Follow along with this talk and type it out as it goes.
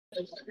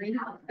Good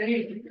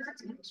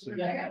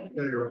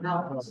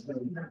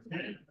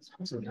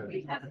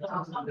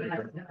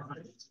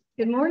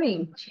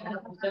morning.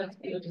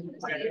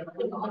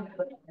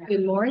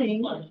 Good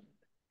morning.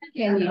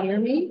 Can you hear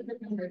me?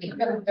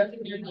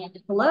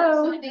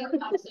 Hello? Turn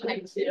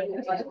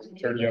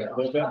you up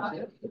a little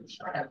bit.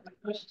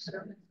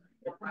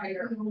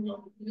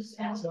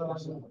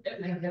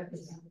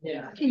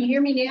 Can you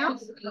hear me now?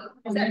 Is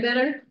that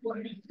better?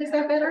 Is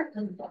that better?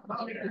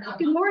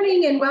 Good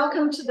morning and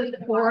welcome to the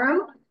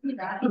forum.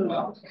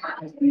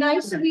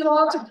 Nice of you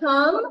all to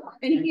come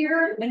and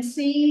hear and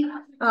see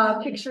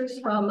pictures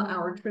from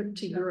our trip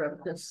to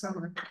Europe this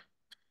summer.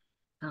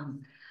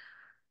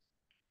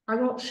 I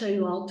won't show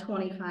you all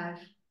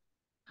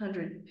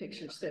 2,500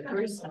 pictures that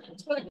Bruce.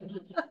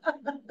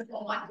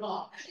 Oh my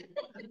God.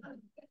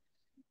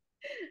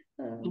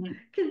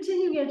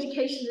 Continuing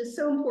education is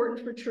so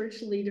important for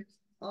church leaders,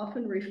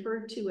 often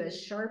referred to as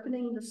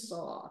sharpening the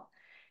saw.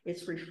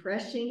 It's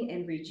refreshing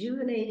and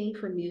rejuvenating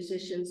for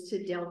musicians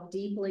to delve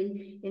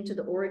deeply into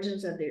the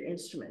origins of their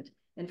instrument.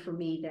 And for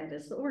me, that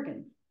is the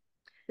organ.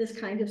 This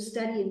kind of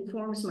study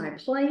informs my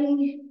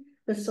playing,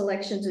 the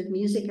selections of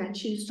music I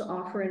choose to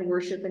offer in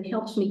worship, and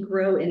helps me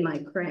grow in my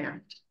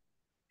craft.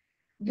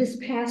 This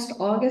past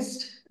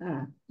August,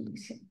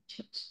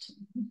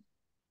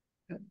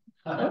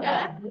 this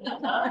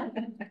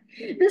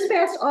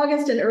past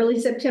August and early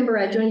September,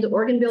 I joined the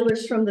organ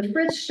builders from the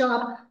Fritz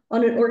shop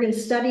on an organ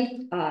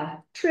study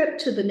trip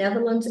to the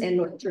Netherlands and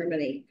North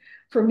Germany.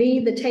 For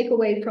me, the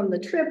takeaway from the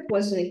trip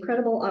was an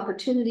incredible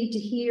opportunity to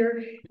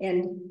hear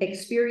and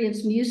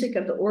experience music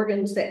of the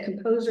organs that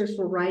composers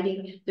were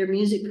writing their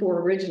music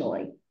for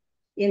originally,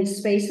 in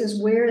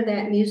spaces where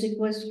that music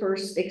was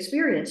first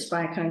experienced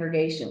by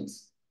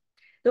congregations.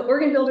 The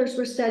organ builders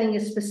were studying a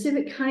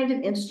specific kind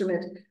of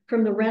instrument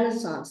from the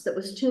Renaissance that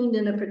was tuned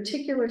in a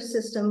particular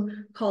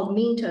system called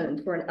mean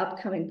tone for an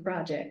upcoming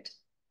project.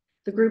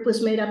 The group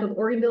was made up of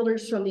organ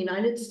builders from the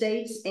United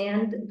States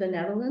and the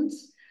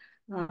Netherlands.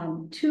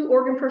 2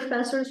 organ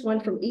professors,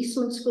 one from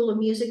Eastman School of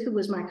Music, who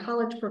was my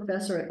college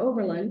professor at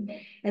Oberlin,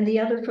 and the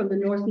other from the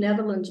North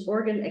Netherlands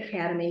Organ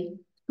Academy,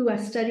 who I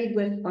studied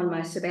with on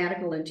my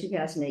sabbatical in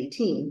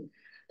 2018,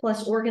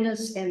 plus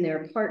organists and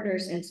their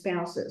partners and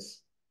spouses.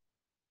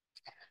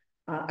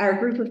 Our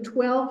group of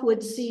 12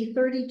 would see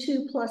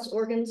 32 plus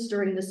organs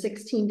during the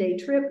 16-day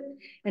trip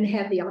and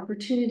have the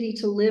opportunity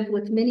to live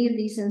with many of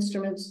these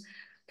instruments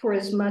for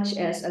as much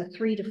as a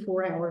 3 to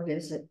 4 hour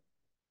visit.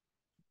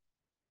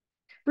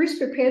 Bruce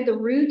prepared the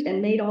route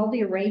and made all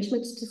the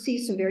arrangements to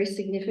see some very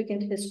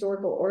significant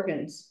historical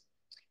organs.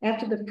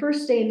 After the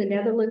first day in the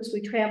Netherlands,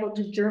 we traveled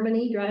to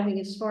Germany,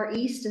 driving as far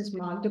east as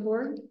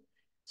Magdeburg.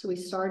 So we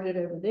started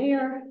over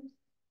there,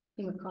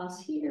 came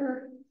across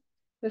here,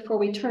 before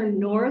we turned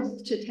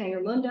north to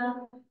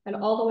Tangermünde and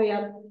all the way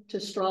up to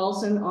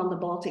Stralsund on the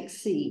Baltic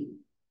Sea.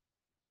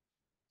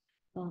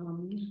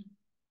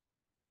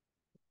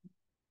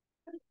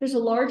 There's a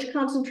large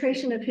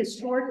concentration of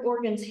historic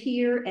organs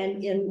here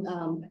and in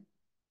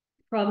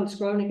Province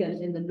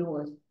Groningen in the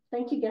north.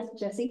 Thank you,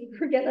 Jesse,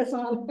 for getting us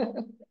on.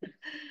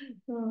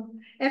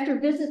 After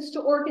visits to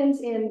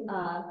organs in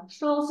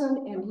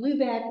Stralsund and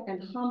Lübeck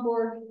and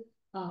Hamburg,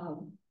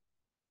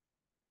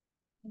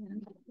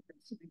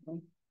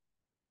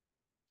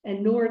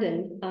 and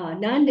Norden,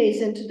 9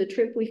 days into the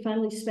trip, we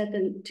finally spent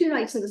the 2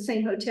 nights in the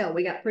same hotel.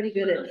 We got pretty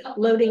good at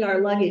loading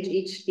our luggage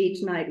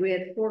each night. We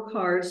had 4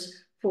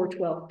 cars for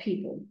 12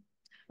 people.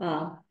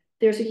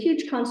 There's a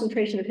huge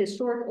concentration of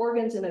historic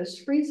organs in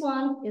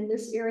Ostfriesland in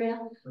this area.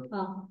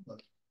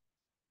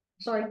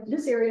 Sorry,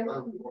 this area.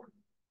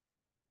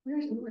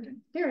 Where's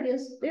Norden? There it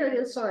is. There it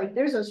is. Sorry,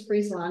 there's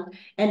Ostfriesland.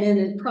 And then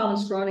in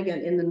Province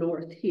Groningen in the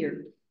north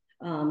here.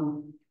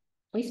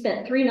 We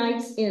spent 3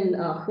 nights in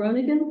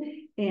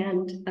Groningen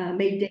and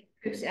made day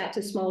trips out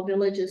to small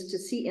villages to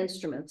see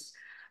instruments.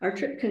 Our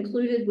trip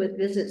concluded with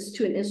visits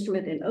to an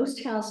instrument in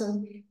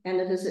Oosthausen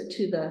and a visit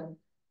to the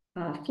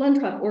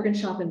Flentrop organ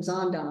shop in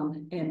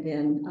Zaandam, and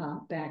then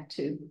back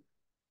to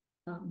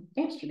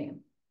Amsterdam.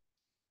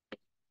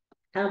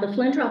 The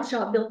Flentrop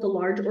shop built the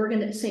large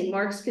organ at St.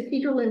 Mark's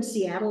Cathedral in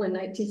Seattle in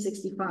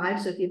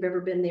 1965. So if you've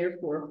ever been there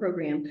for a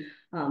program,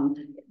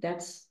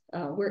 that's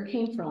where it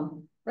came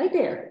from, right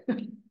there.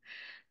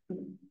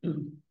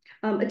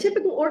 A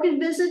typical organ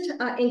visit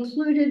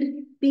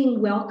included being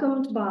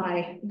welcomed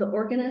by the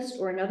organist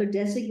or another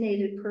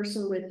designated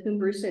person with whom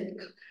Bruce had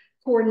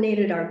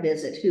coordinated our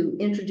visit, who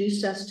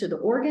introduced us to the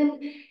organ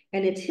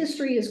and its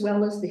history, as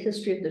well as the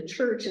history of the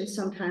church and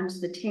sometimes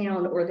the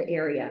town or the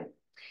area.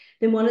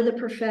 Then one of the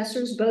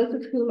professors, both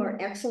of whom are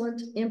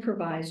excellent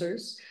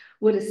improvisers,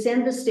 would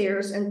ascend the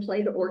stairs and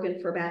play the organ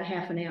for about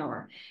half an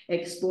hour,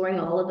 exploring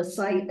all of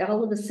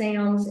the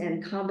sounds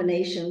and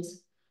combinations,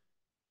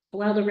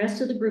 while the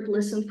rest of the group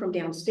listened from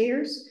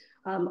downstairs,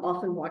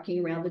 often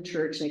walking around the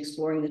church and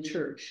exploring the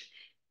church.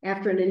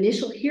 After an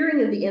initial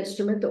hearing of the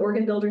instrument, the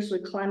organ builders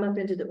would climb up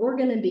into the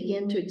organ and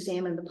begin to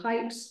examine the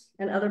pipes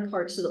and other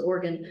parts of the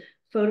organ,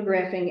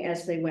 photographing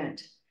as they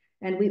went.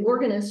 And we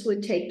organists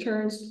would take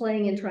turns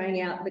playing and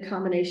trying out the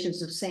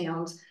combinations of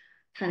sounds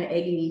kind of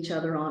egging each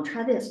other on.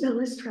 Try this. No,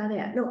 let's try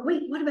that. No,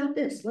 wait, what about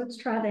this? Let's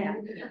try that.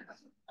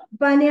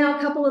 By now,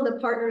 a couple of the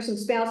partners and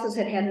spouses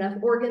had had enough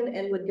organ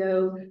and would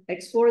go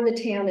explore the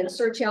town and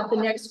search out the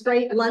next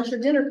great lunch or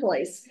dinner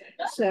place.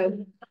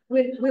 So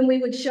when we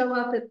would show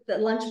up at the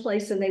lunch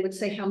place and they would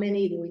say, how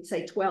many? And we'd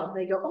say 12.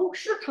 They go, oh,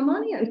 sure, come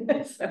on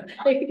in. So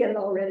they could get it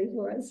all ready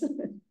for us.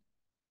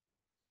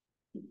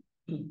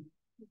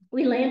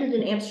 We landed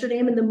in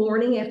Amsterdam in the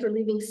morning after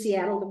leaving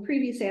Seattle the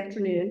previous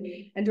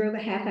afternoon and drove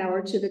a half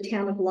hour to the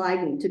town of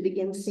Leiden to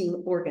begin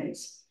seeing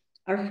organs.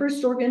 Our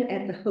first organ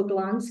at the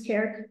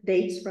Hooglandskerk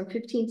dates from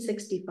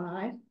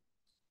 1565.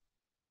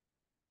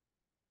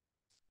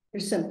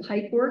 There's some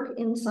pipe work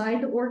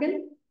inside the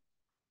organ.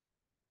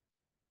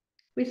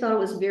 We thought it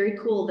was very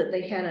cool that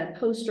they had a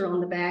poster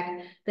on the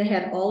back that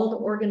had all of the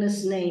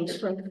organists' names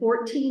from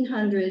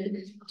 1400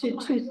 to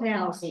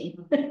 2000.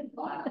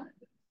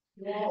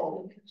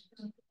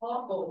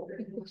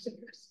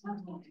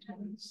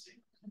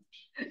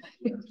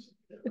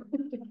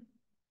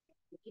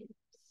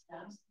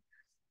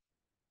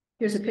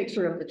 Here's a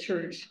picture of the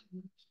church.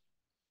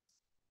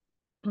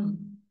 The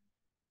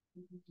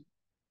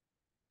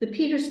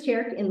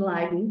Peterskerk in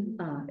Leiden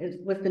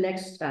was the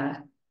next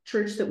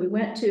church that we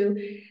went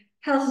to.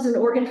 Houses an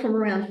organ from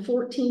around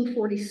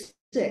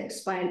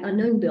 1446 by an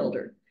unknown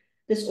builder.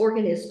 This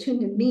organ is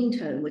tuned in mean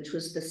tone, which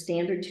was the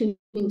standard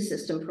tuning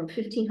system from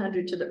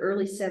 1500 to the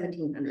early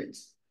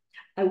 1700s.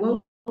 I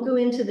won't go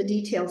into the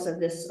details of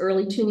this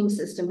early tuning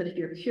system, but if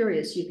you're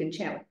curious, you can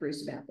chat with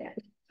Bruce about that.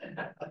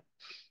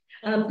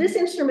 This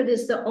instrument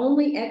is the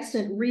only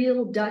extant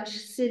real Dutch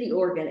city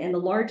organ and the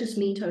largest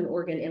mean tone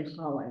organ in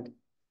Holland.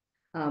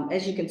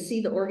 As you can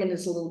see, the organ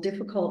is a little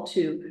difficult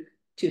to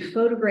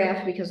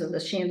photograph because of the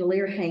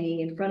chandelier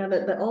hanging in front of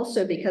it, but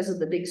also because of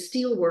the big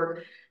steel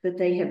work that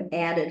they have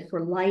added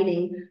for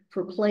lighting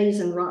for plays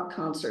and rock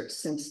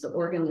concerts, since the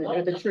organ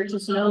or the church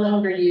is no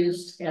longer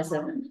used as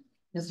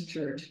a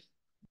church.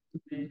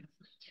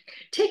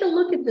 Take a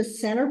look at the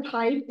center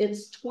pipe.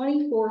 It's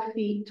 24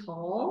 feet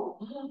tall.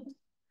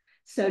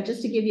 So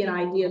just to give you an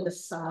idea of the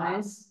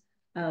size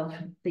of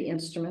the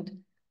instrument.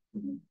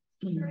 How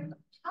did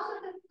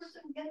that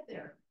person get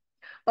there?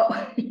 Oh,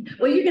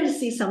 well, you're going to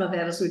see some of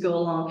that as we go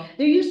along.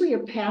 There usually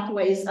are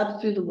pathways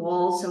up through the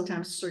walls,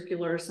 sometimes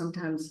circular,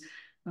 sometimes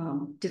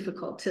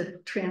difficult to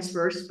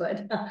transverse,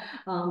 but,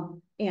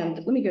 and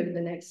let me go to the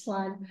next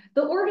slide.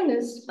 The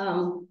organist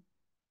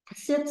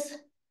sits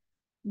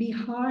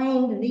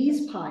behind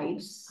these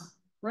pipes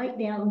right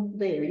down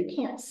there. You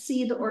can't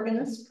see the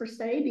organist per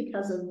se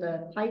because of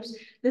the pipes.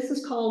 This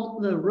is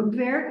called the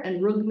rugwerk,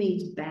 and rug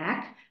means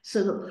back.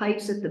 So the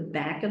pipes at the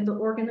back of the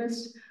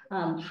organist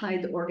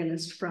hide the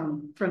organist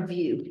from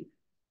view.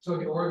 So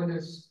the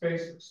organist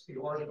faces the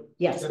organ.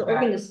 Yes, the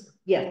organist,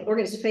 yeah, the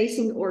organist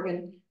facing the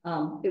organ.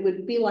 It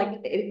would be like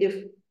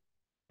if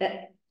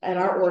at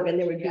our organ,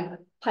 there would be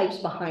pipes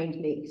behind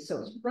me. So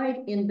it's right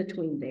in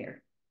between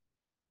there.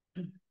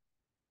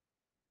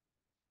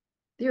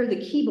 There are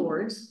the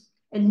keyboards.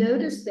 And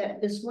notice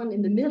that this one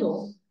in the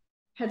middle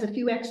has a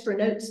few extra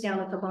notes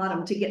down at the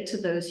bottom to get to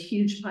those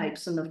huge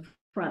pipes in the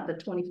front, the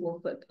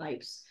 24-foot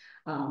pipes.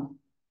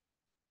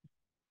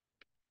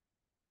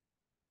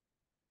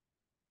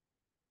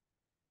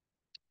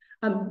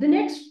 The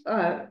next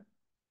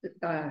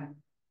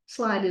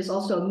slide is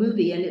also a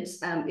movie, and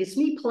it's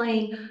me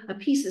playing a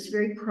piece that's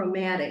very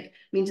chromatic,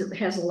 means it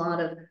has a lot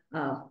of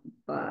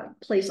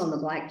place on the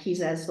black keys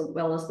as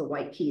well as the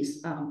white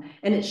keys,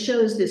 and it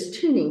shows this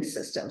tuning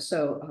system.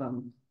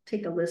 So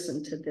take a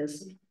listen to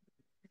this.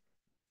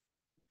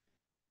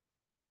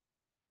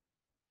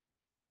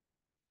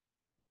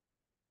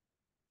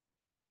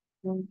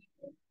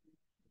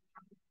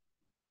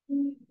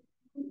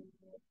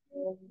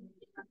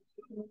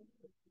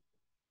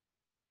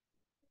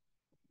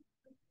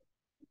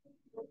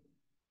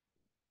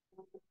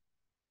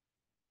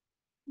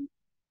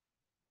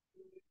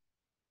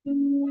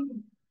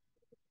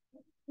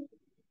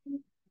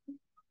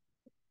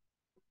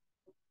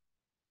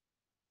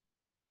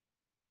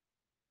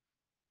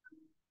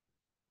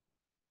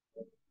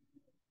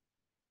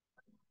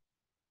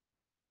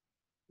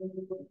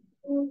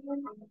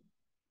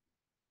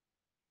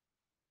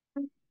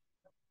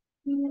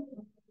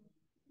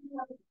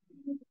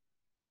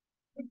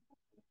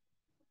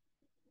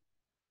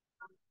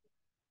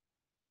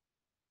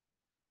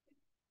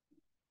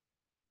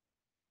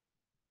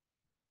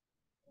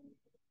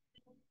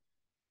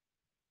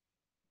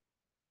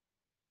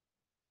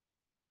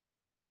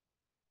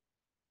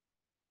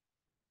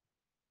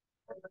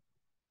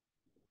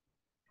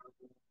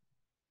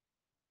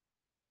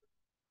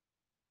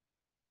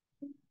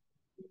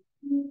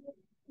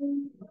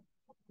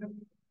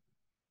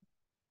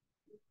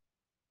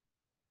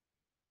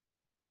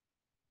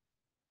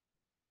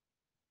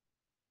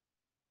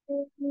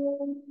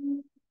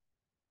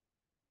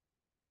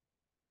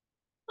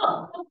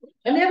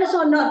 And that was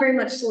on not very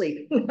much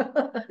sleep.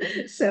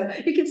 So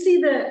you can see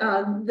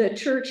the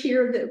church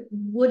here that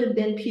would have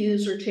been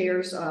pews or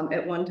chairs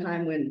at one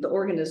time when the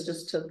organist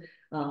just took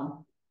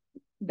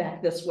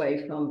back this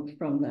way from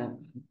the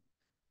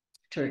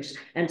church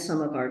and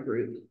some of our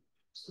group.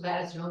 So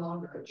that is no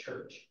longer a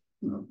church.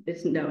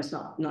 It's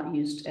not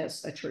used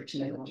as a church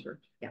any longer.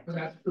 Yeah. But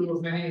that's true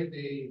of many of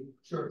the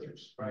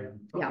churches, right?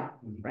 Yeah,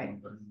 right.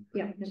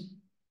 Yeah.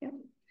 Yeah.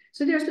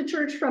 So there's the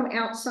church from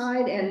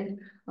outside, and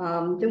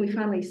then we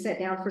finally sat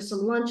down for some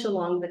lunch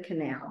along the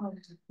canal,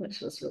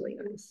 which was really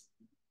nice.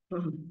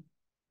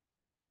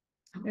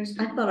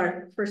 I thought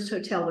our first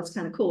hotel was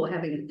kind of cool,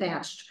 having a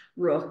thatched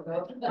roof.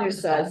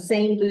 There's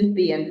Zane,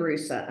 Boothby, and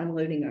Bruce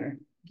unloading our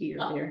gear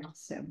there.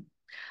 So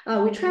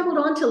we traveled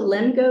on to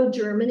Lemgo,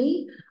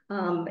 Germany,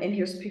 and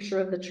here's a picture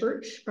of the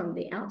church from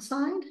the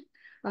outside.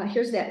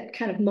 Here's that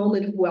kind of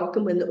moment of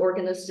welcome when the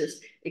organist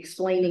is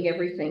explaining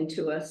everything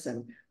to us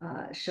and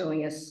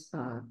showing us,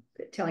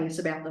 telling us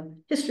about the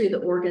history of the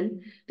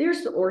organ.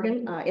 There's the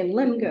organ in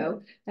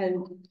Lemgo,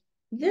 and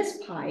this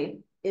pipe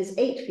is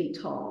 8 feet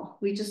tall.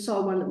 We just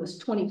saw one that was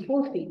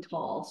 24 feet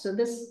tall. So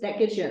that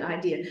gives you an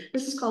idea.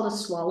 This is called a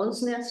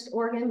swallow's nest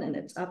organ, and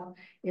it's up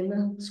in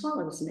the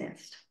swallow's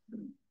nest.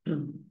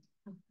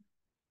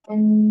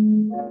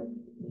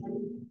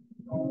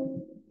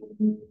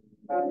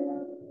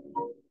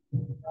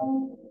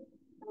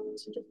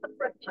 So just the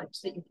front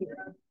pipes that you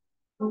hear.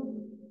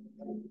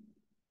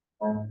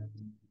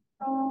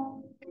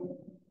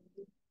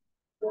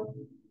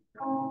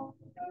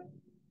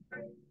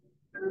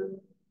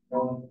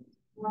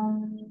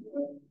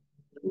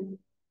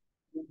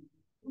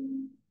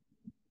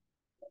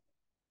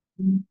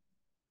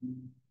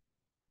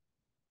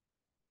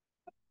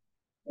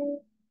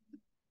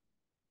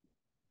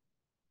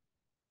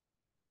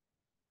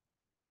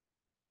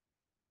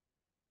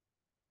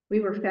 We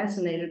were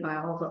fascinated by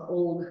all the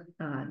old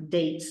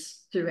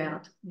dates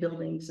throughout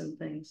buildings and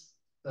things.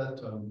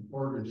 That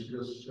organ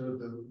just showed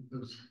that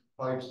those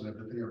pipes and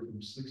everything are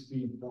from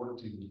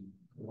 1614.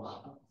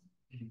 Wow.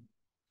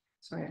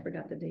 Sorry, I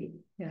forgot the date.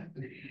 Yeah,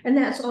 and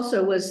that's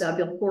also was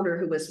Bill Porter,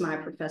 who was my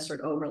professor at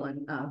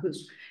Oberlin,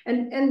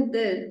 and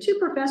the two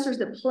professors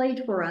that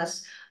played for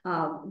us.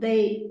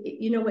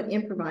 You know what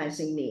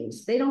improvising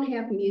means. They don't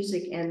have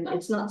music, and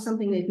it's not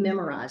something they've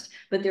memorized,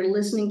 but they're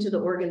listening to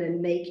the organ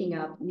and making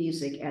up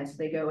music as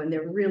they go, and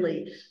they're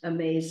really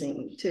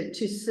amazing. To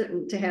sit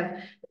and to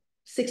have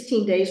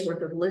 16 days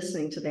worth of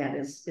listening to that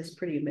is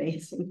pretty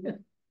amazing.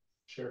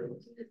 Sure.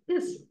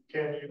 Yes.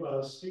 Can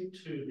you speak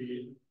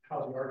to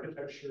how the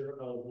architecture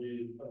of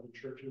the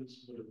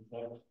churches would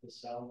affect the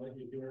sound that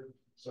you hear,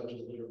 such as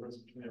the difference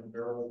between a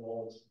barrel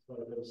vault, a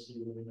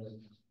ceiling,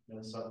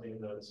 and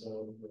something that's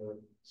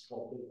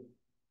sculpted?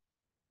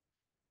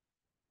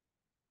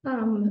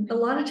 A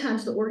lot of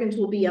times the organs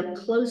will be up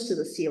close to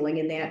the ceiling,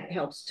 and that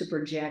helps to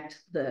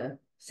project the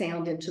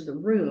sound into the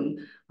room.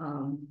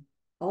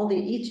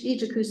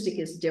 Each acoustic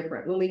is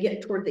different. When we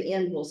get toward the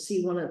end, we'll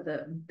see one of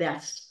the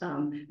best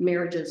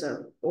marriages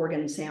of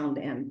organ sound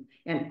and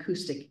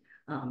acoustic.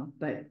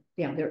 But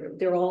yeah,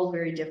 they're all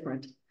very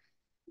different.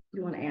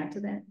 You want to add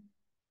to that?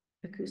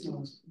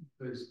 Acoustics?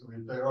 Basically,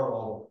 they are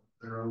all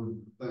their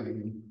own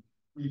thing.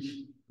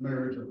 Each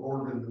marriage of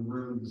organ and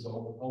room is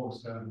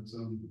always have its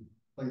own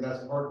thing.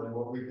 That's partly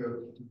what we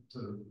go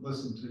to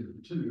listen to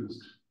too,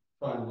 is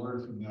try and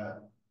learn from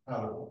that how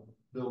to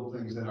build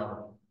things in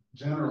our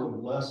generally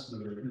less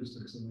good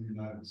acoustics in the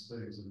United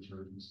States in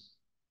churches.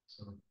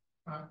 So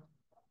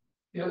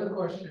the other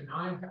question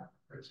I have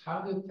is,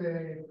 how did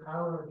they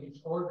power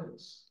these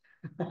organs?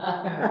 When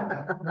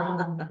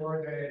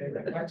were they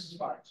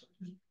exercised?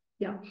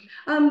 Yeah,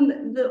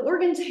 the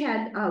organs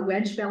had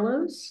wedge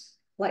bellows.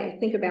 Like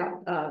think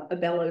about a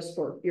bellows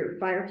for your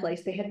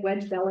fireplace. They had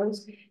wedge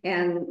bellows,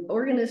 and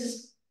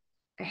organists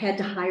had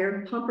to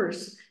hire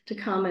pumpers to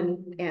come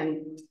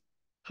and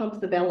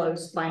pump the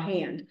bellows by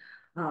hand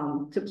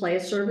to play a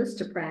service,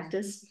 to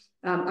practice.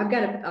 I've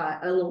got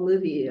a little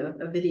movie, a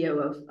video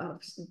of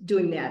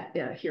doing that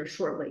here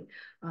shortly.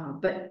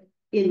 But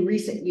in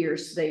recent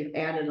years, they've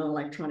added an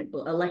electric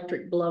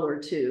blower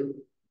to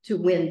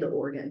wind the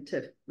organ,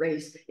 to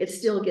raise. It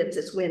still gets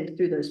its wind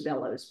through those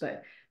bellows,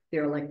 but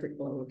they're electric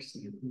blowers.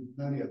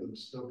 many of them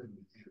still can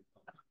be handled.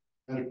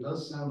 And it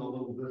does sound a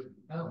little different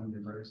when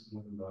you raise the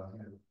wind by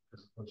hand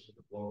as opposed to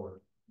the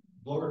blower.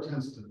 The blower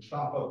tends to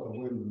chop up the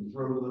wind and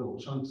throw little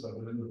chunks of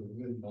it into the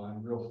wind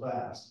line real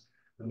fast.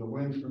 And the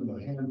wind from the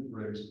hand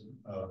raised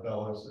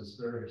bellows is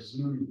very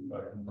smooth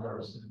by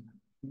comparison.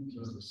 So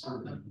there's a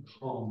certain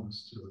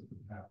calmness to it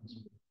that happens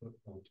with the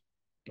foot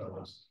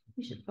bellows.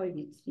 You should probably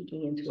be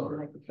speaking into a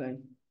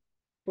microphone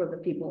for the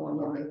people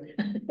online.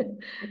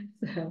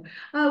 So,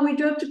 we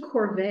drove to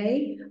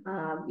Corvée.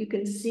 You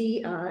can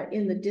see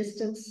in the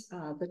distance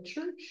the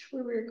church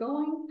where we were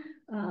going,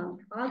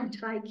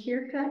 Thai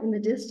Kirka in the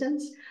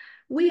distance.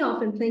 We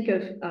often think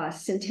of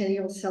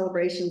centennial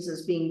celebrations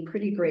as being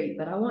pretty great,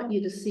 but I want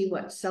you to see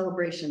what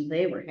celebration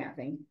they were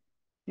having.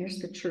 There's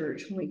the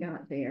church when we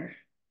got there.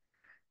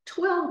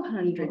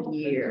 1,200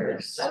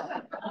 years,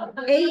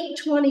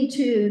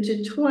 822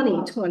 to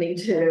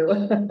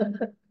 2022.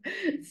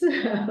 So,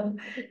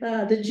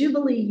 the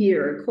Jubilee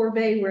year,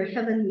 Corvée, where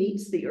heaven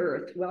meets the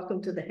earth.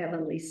 Welcome to the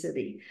heavenly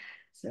city.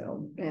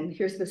 So, and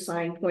here's the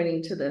sign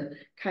pointing to the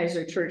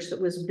Kaiser Church that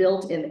was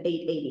built in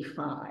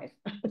 885.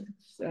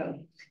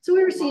 So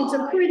we were seeing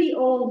some pretty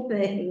old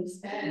things,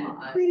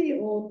 pretty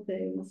old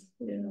things.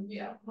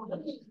 Yeah.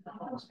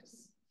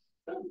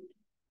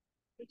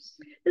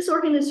 This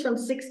organ is from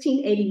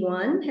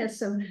 1681, has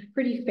some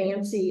pretty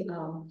fancy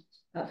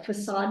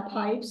facade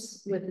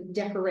pipes with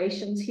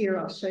decorations here.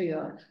 I'll show you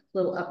a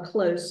little up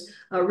close.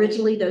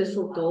 Originally, those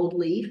were gold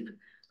leaf,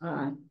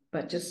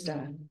 but just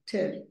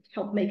to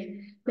help make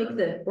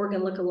the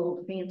organ look a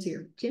little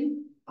fancier.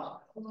 Jim?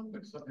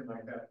 Something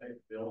like that, they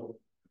build.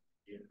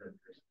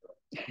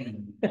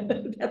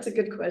 That's a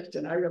good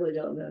question. I really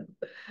don't know.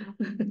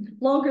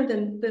 Longer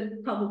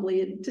than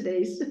probably in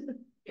today's.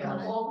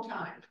 Yeah, a long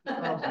time.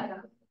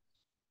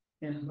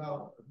 Yeah.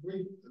 Now,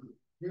 we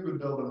would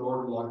build an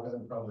organ like that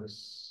in probably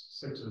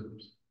 6,000 or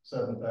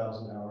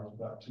 7,000 hours,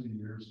 about 2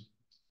 years,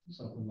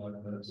 something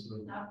like that.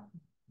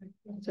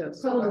 So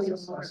Probably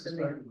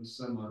probably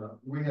similar.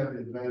 We have the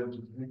advantage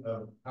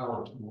of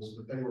power tools,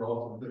 but they were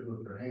often good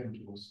with their hand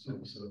tools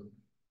too.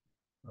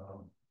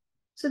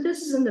 So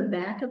this is in the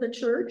back of the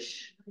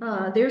church.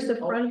 There's the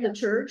front of the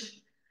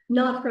church,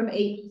 not from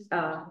the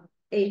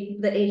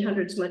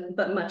 800s,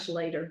 but much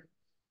later.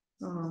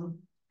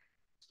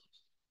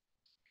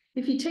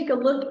 If you take a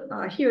look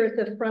here at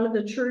the front of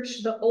the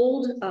church, the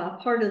old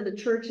part of the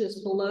church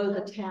is below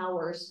the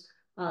towers.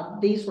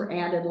 These were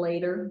added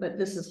later, but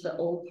this is the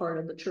old part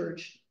of the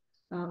church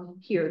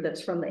here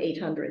that's from the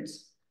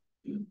 800s.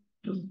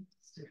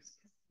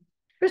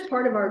 Here's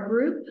part of our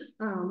group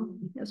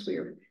as we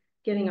were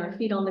getting our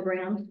feet on the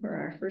ground for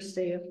our first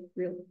day of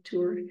real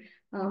tour,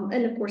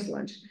 and of course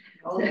lunch.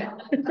 Oh, yeah.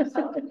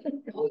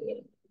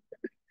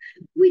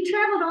 We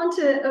traveled on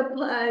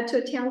to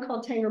a town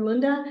called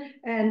Tangamunda,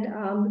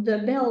 and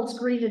the bells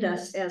greeted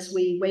us as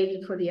we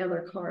waited for the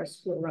other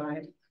cars to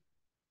arrive.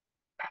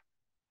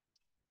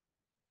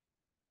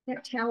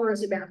 That tower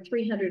is about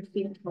 300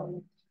 feet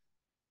tall.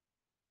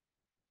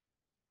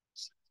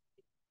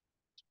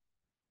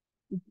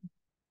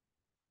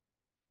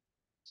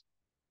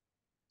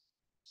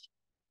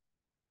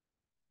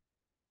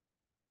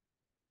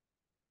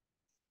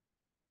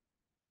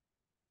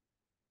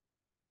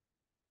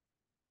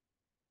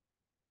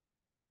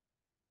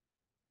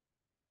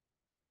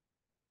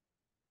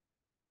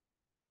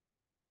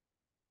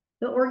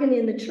 The organ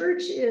in the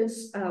church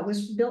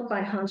was built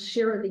by Hans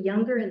Scherer the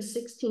Younger in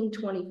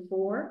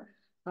 1624.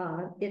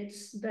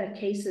 The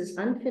case is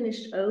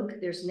unfinished oak.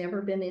 There's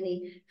never been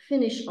any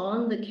finish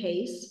on the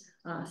case,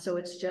 so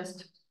it's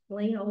just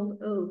plain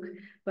old oak,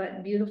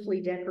 but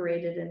beautifully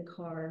decorated and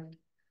carved.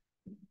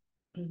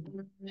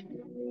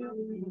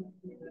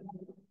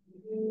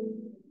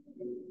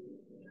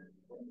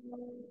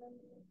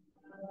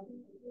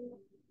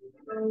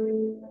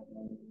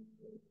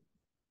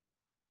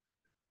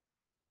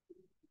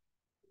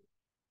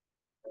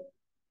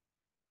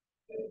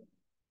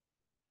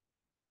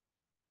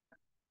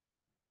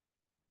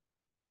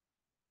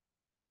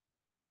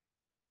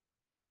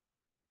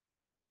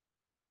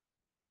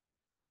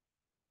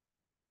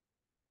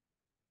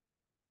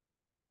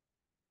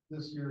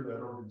 This year, that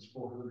organ is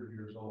 400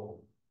 years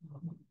old.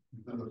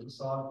 And the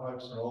facade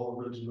pipes are all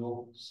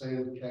original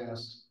sand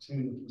cast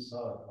tin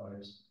facade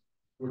pipes,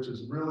 which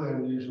is really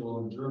unusual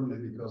in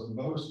Germany because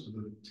most of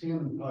the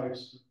tin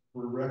pipes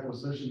were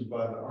requisitioned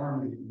by the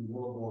army in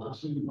World War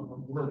II,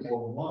 World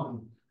War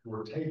I,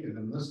 were taken,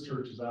 and this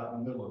church is out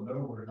in the middle of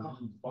nowhere, and you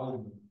can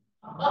find them.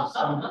 There's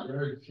some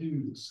very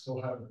few that still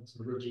have its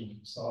original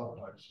facade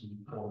pipes from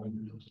 400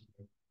 years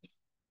ago.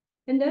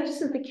 And notice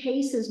that the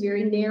case is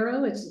very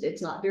narrow.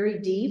 It's not very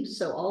deep.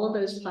 So all of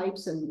those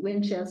pipes and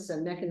wind chests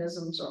and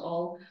mechanisms are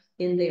all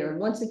in there.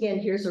 And once again,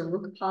 here's a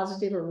rook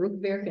positive or rook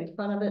werk in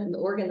front of it, and the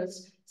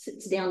organist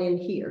sits down in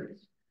here.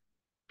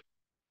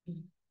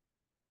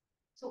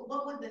 So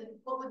what would the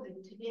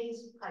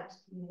today's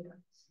pipes be made of?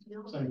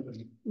 Steel? Same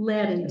thing.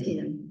 Lead and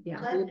tin.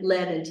 Yeah,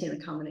 lead and tin,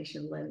 a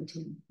combination of lead and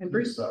tin. And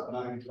Bruce? About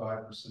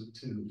 95%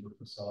 tin for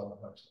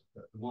facade pipes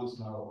like that. The ones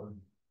now are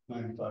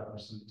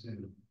 95%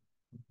 tin.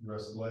 The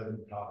rest lead and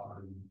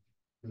copper, and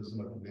there's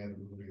enough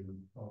manganese and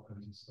all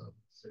kinds of stuff.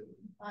 So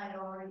I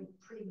already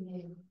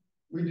pre-made.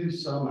 We do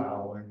some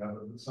alloying of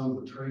it, but some of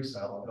the trace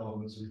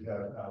elements we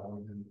have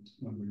alloyed in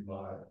when we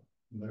buy it.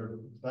 And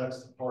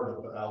that's the part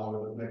of the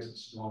alloy that makes it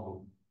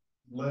strong.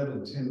 Lead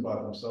and tin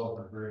by themselves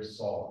are very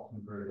soft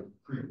and very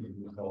creepy.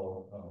 We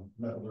call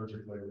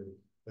metallurgically.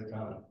 They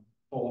kind of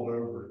fold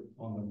over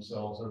on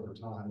themselves over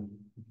time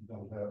if you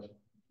don't have.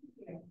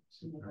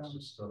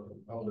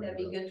 That'd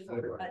be good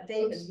for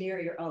Dave and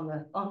Mary are on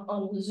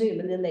the Zoom,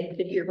 and then they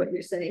could hear what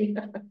you're saying.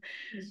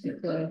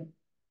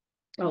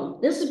 Oh,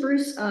 this is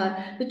Bruce.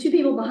 The two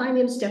people behind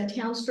him, Stef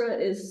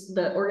Townstra is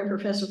the organ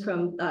professor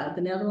from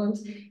the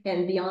Netherlands,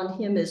 and beyond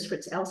him is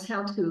Fritz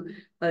Elshout, who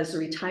is a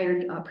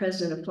retired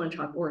president of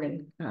Flintrop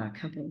Organ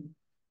Company.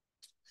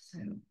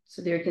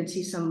 So there you can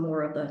see some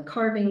more of the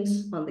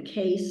carvings on the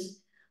case.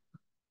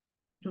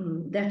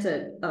 That's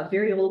a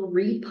very old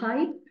reed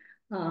pipe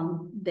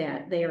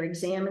that they are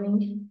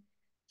examining,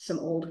 some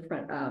old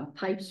front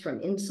pipes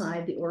from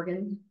inside the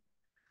organ.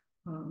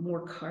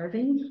 more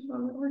carving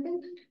on the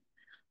organ.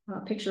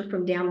 Picture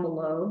from down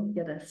below,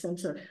 get a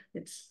sense of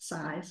its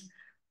size.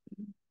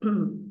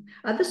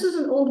 This is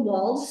an old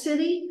walled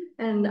city,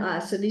 and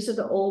so these are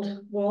the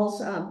old walls.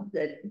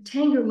 The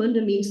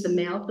Tangermünde means the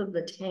mouth of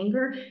the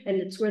Tanger, and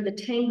it's where the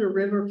Tanger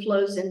River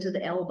flows into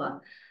the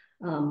Elbe.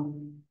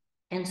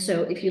 And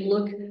so if you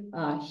look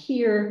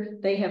here,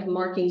 they have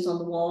markings on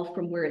the wall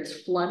from where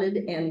it's flooded,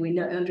 and we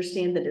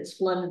understand that it's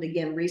flooded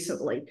again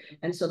recently,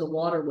 and so the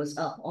water was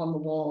up on the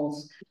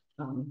walls.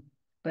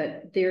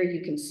 But there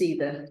you can see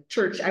the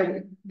church.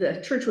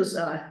 The church was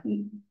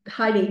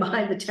hiding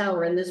behind the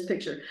tower in this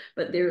picture,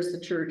 but there's the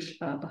church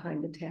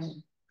behind the tower.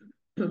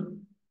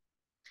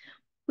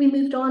 We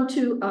moved on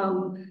to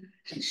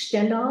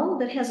Stendal,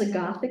 that has a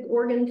Gothic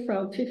organ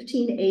from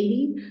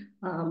 1580.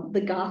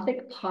 The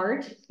Gothic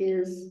part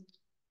is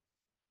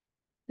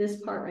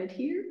this part right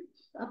here,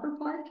 the upper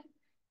part.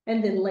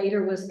 And then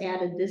later was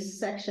added this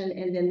section,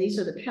 and then these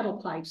are the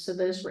pedal pipes, so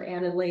those were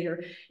added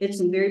later. It's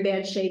in very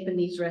bad shape and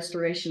needs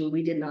restoration.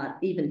 We did not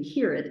even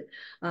hear it.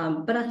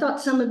 But I thought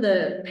some of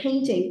the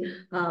painting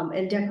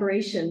and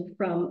decoration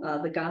from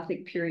the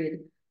Gothic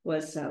period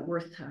was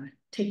worth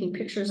taking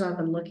pictures of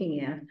and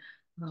looking at.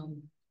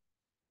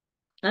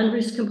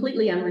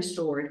 Completely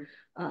unrestored.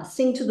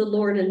 Sing to the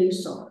Lord a new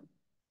song.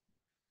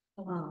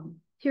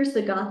 Here's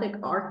the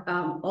Gothic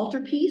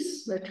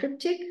altarpiece, the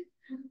triptych.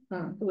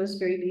 It was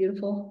very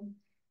beautiful.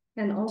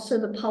 And also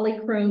the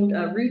polychromed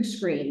rood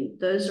screen.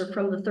 Those are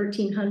from the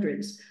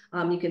 1300s.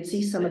 You can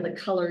see some of the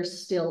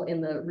colors still in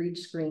the rood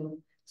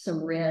screen,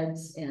 some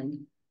reds,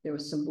 and there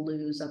was some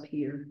blues up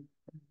here.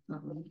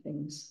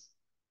 Things.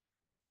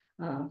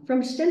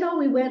 From Stendal,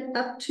 we went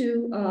up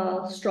to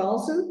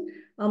Stralsund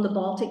on the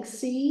Baltic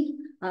Sea.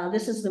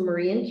 This is the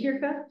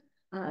Marienkirche.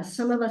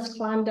 Some of us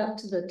climbed up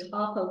to the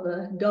top of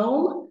the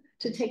dome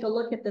to take a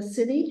look at the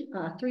city,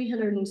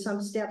 300 and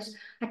some steps.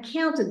 I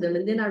counted them,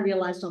 and then I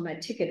realized on my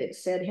ticket it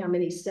said how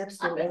many steps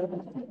there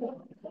were.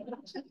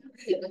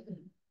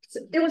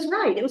 It was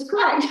right, it was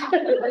correct.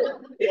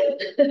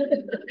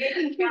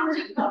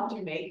 Helped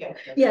you make it.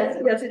 Yes,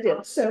 it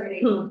did. So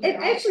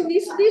actually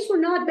these were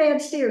not bad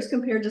stairs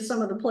compared to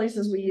some of the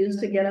places we used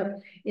to get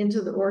up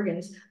into the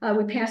organs.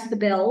 We passed the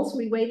bells.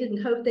 We waited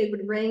and hoped they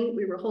would ring.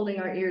 We were holding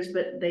our ears,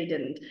 but they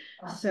didn't.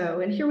 So,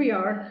 and here we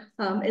are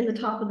in the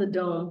top of the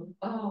dome.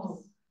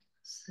 Oh.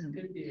 So,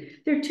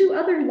 there are two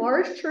other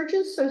large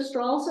churches. So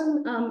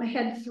Stralsund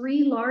had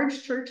 3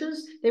 large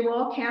churches. They were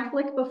all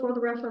Catholic before the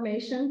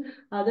Reformation.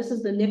 This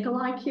is the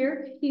Nikolai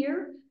Kirche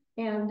here,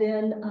 and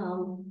then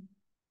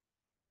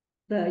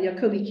the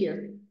Jacobi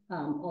Kirche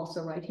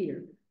also right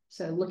here.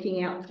 So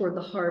looking out toward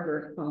the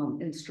harbor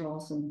in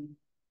Stralsund.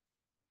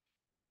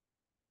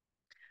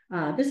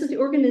 This is the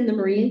organ in the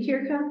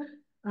Marienkirche.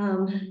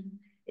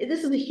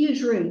 This is a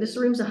huge room. This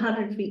room's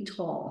 100 feet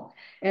tall,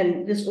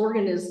 and this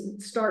organ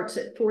starts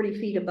at 40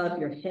 feet above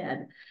your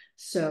head.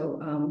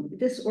 So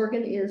this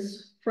organ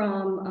is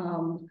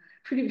from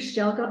Friedrich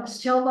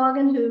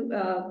Stellwagen, who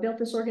built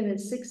this organ in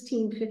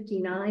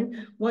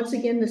 1659. Once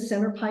again, the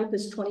center pipe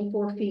is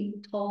 24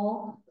 feet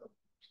tall.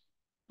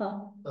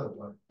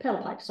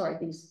 Pedal pipe, sorry,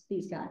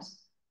 these guys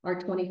are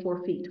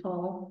 24 feet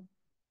tall.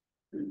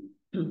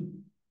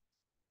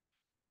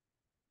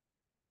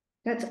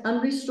 That's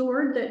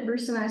unrestored, that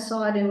Bruce and I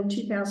saw it in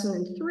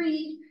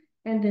 2003,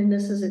 and then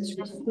this is its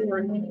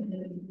restored.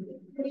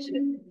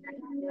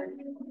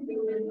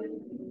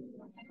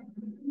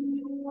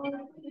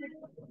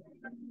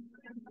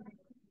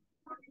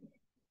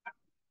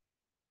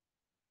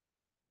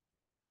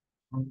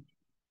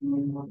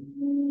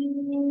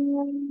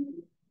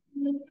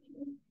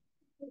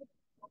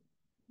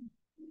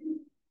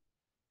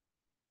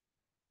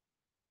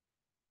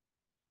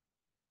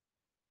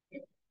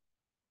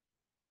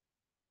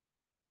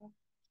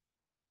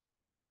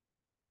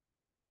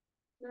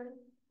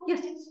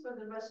 Yes, for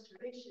the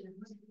restoration, it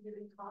must be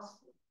really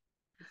costly.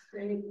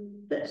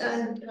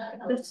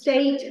 The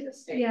state,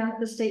 yeah,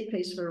 the state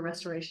pays for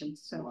restoration.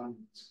 So,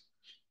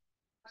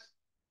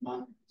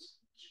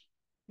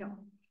 yeah.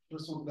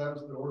 This one, that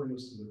was the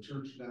organist of the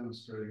church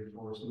demonstrated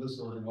for us. So this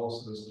organ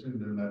also is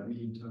tuned in that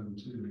mean tone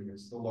tuning.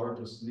 It's the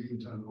largest mean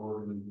tone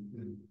organ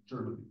in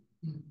Germany.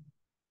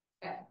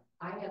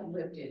 I had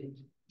lived in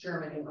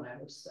Germany when I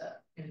was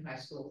in high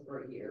school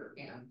for a year,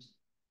 and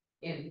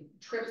in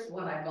trips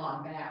when I've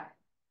gone back,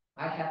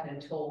 I have been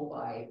told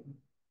by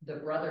the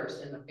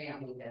brothers in the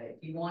family that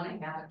if you want to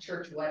have a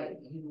church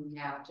wedding, you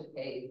have to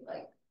pay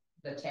like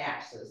the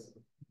taxes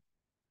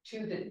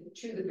to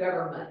the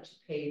government to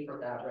pay for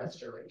that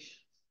restoration.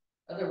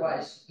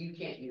 Otherwise, you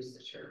can't use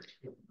the church.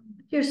 If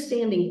you're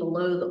standing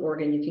below the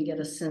organ, you can get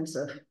a sense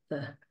of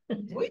the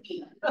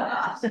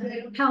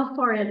how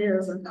far it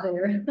is up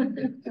there.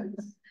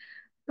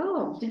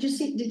 Oh, did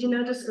you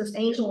notice this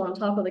angel on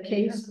top of the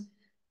case?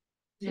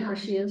 Yeah. Where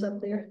she is up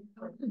there.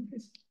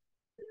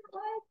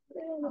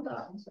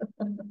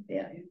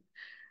 Yeah.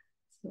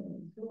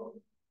 So,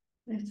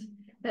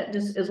 that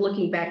just is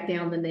looking back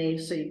down the nave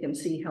so you can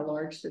see how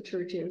large the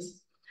church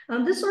is.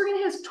 This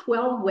organ has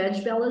 12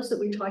 wedge bellows that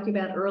we were talking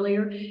about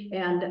earlier,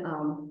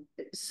 and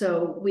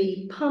so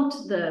we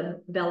pumped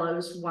the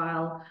bellows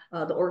while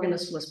the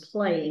organist was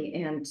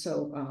playing, and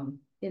so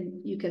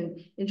and you can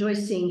enjoy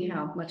seeing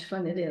how much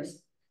fun it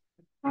is.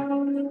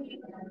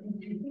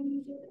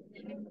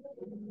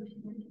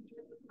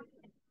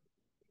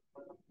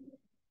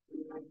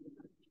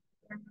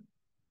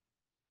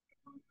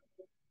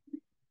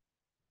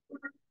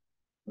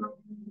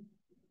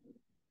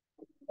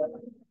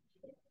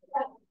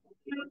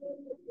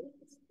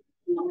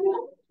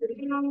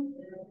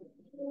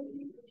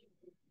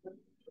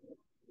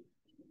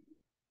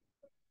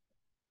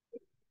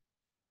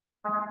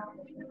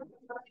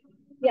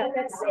 Yeah,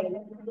 that's safe.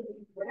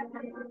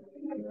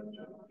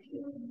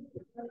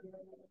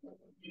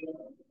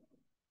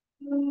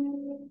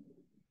 You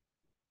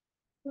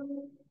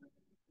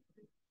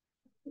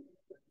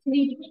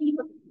need to keep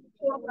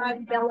 4 or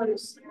 5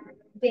 bellows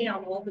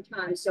down all the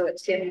time so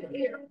it's getting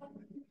air.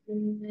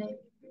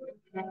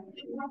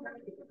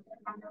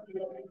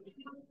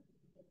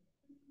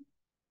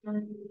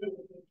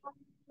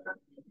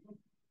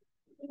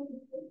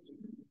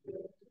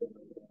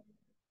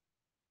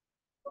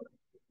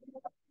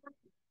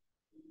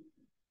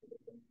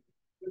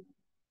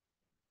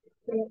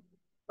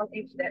 I'll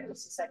give you that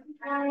just a second.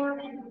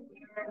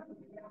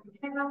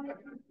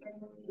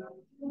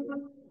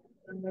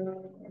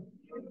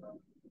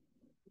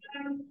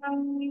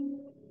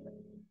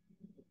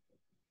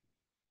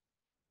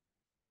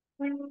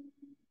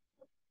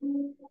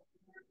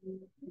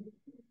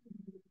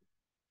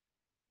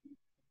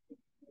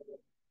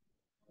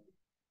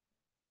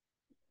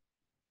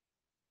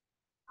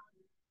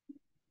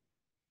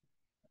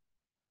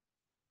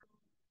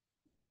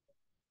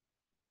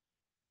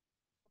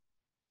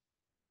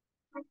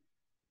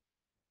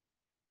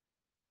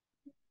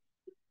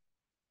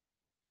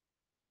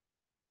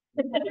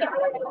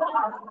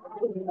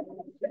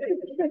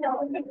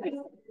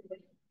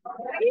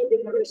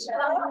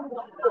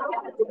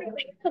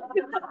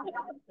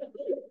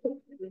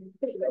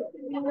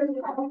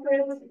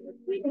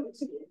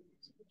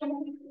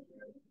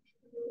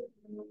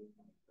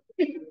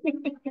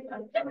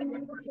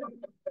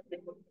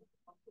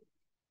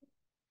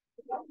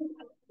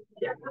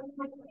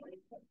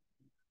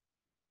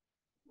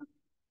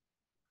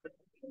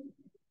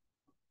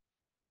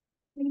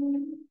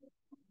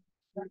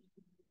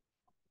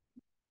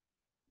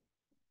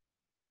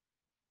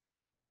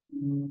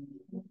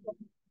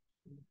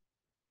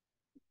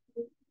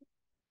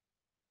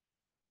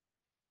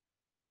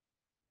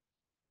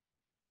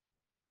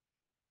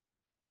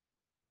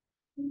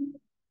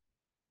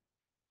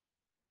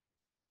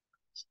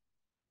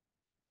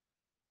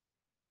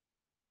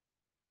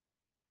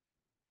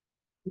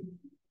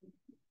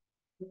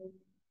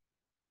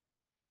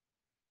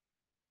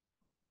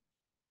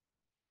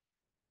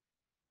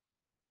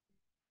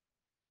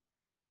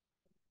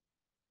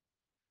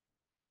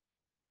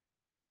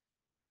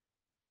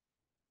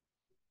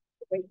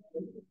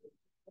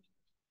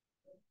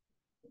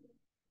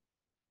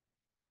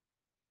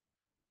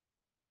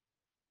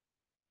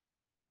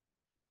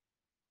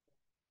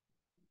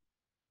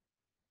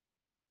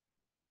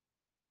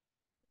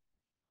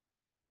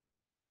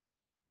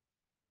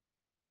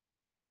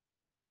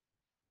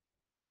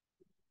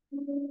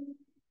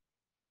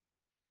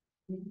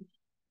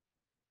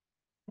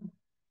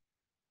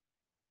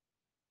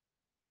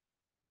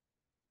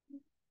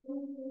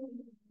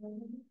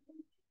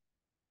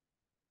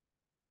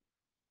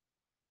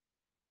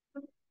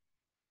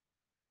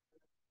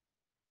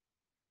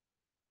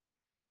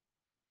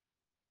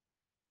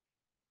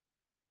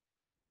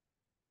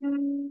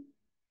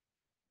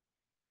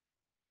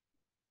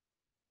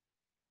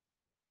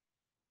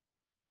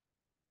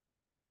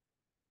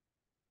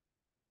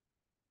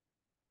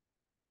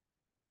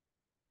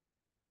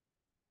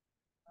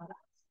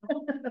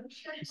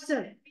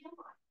 So,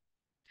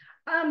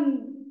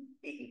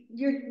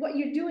 what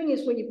you're doing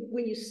is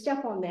when you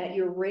step on that,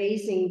 you're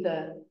raising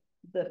the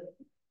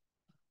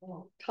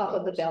top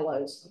of the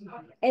bellows,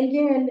 and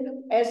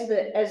then as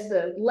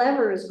the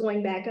lever is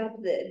going back up,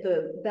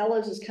 the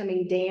bellows is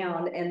coming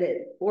down, and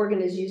the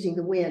organ is using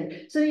the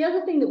wind. So the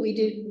other thing that we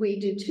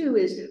do too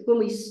is when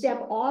we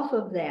step off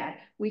of that,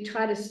 we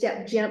try to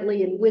step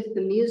gently and with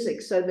the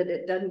music so that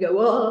it doesn't go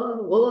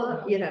whoa,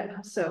 whoa, you know.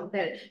 So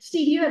that,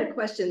 Steve, you had a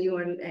question you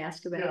wanted to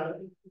ask about. Yeah,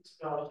 it's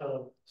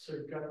about so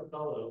you've got the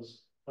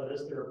bellows, but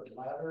is there a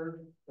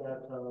bladder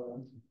that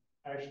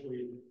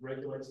actually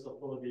regulates the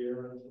flow of the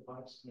air into the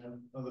pipes? No.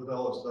 No, the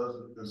bellows does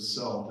it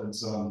itself.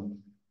 It's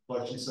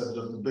like she said,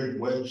 just a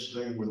big wedge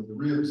thing with the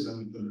ribs,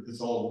 and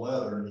it's all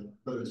leather,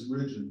 but it's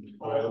rigid.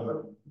 I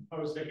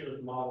was thinking of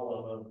the model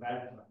of a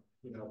bagpipe,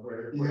 you know,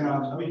 where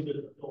yeah.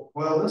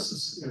 Well, this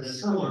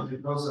is similar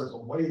because there's a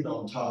weight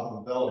on top of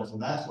the bellows,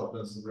 and that's what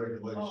does the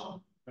regulation.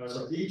 Oh.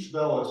 So each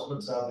bellows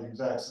puts out the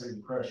exact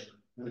same pressure,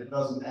 and it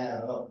doesn't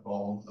add up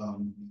all.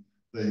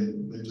 They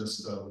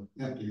just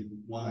empty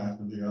one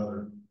after the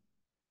other.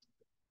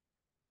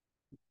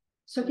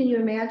 So can you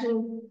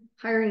imagine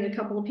hiring a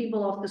couple of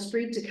people off the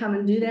street to come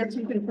and do that so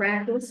you can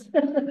practice.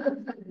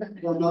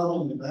 Well, not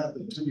only that,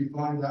 but to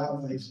find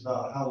out things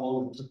about how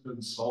long it took to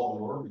install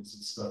the organs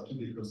and stuff too,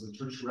 because the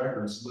church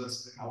records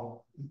list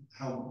how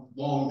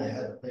long they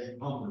had to pay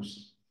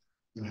pumpers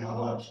and how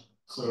much.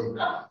 So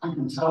you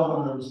can tell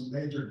when there was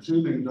major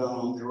tuning done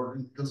on the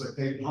organ because they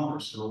paid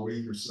pumpers for a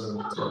week or so.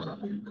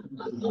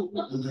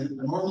 And they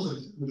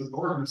normally, the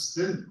organists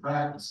didn't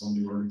practice on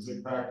the organs,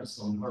 they practiced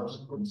on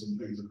harpsichords and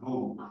things at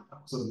home.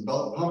 So the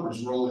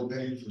pumpers were only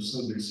paid for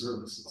Sunday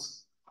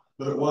services.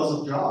 But it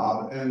was a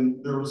job,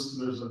 and there's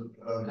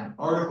an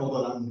article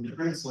that I'm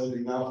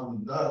translating now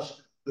from Dutch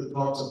that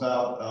talks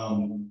about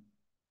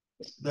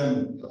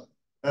them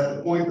at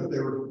the point that they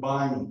were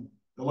buying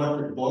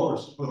electric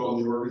blowers to put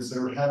on the organs, they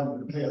were having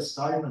to pay a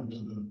stipend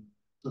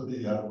to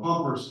the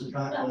pumpers to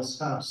kind of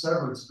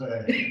severance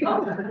pay.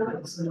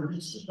 That's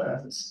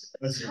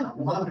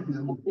money.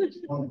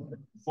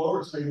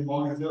 Blowers take as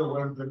long as they're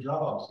aware their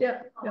jobs.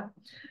 Yeah, yeah.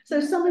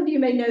 So some of you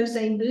may know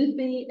Zane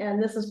Boothby,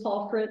 and this is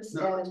Paul Fritz.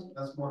 No, and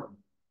that's Martin.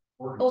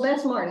 Oh,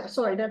 that's Martin.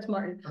 Sorry, that's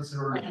Martin. That's the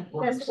organ.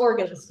 That's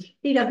organist.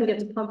 He doesn't get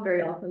to pump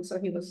very often, so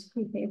he was.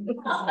 So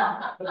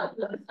how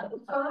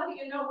do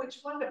you know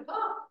which one to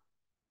pump?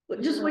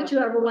 Just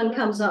whichever one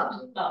comes up.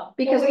 Oh,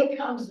 Because it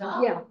comes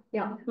up. Yeah,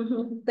 yeah.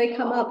 They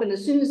come up, and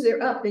as soon as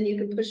they're up, then you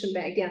can push them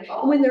back down.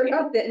 And when they're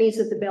up, that means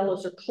that the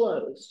bellows are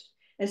closed.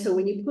 And so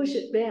when you push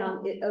it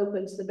down, it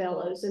opens the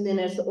bellows. And then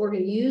as the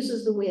organ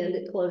uses the wind,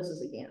 it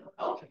closes again.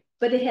 Okay.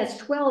 But it has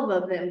 12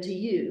 of them to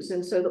use.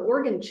 And so the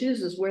organ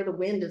chooses where the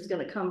wind is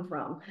going to come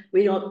from.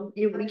 We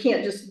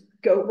can't just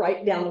go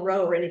right down the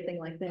row or anything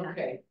like that.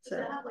 Okay. So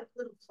they have like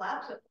little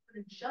flaps that open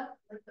and shut,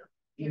 like the.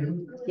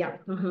 Yeah.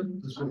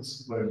 This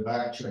one's like a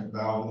back check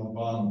valve on the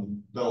bottom of the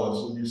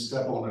bellows. When you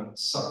step on it, it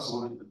sucks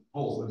on it, it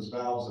pulls those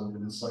valves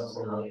open and sucks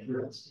air up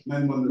through it.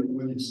 And then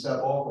when you step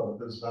off of it,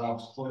 those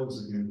valves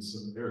close again, so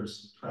the air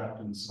is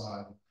trapped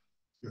inside,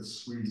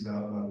 gets squeezed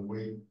out by the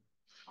weight.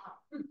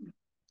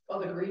 Well,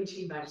 the green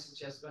tea might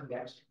suggest going to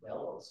extra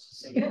bellows to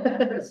say.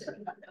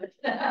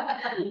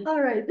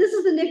 All right, this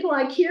is the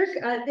Nikolai Kirk.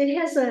 It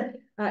has a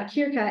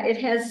Kirka. It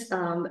has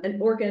an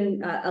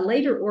organ, a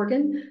later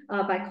organ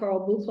by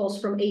Carl Buchholz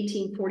from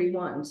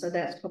 1841. So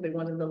that's probably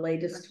one of the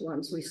latest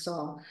ones we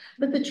saw.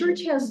 But the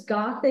church has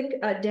Gothic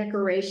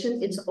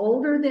decoration. It's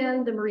older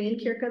than the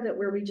Marienkirche that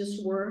where we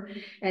just were,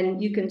 and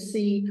you can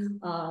see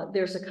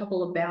there's a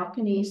couple of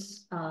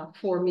balconies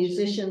for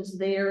musicians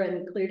there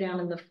and clear down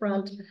in the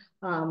front.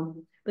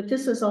 But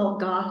this is all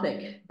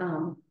Gothic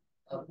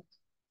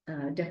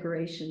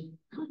decoration.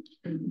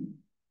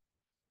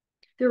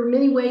 There are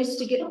many ways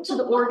to get to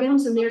the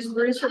organs, and there's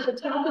Bruce at the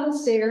top of the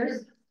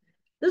stairs.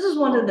 This is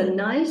one of the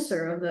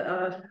nicer of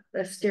the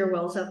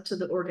stairwells up to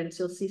the organs.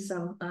 You'll see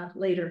some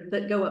later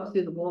that go up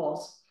through the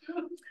walls.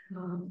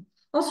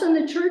 Also in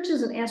the church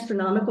is an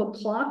astronomical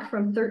clock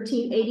from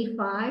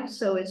 1385,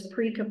 so it's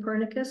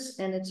pre-Copernicus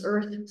and it's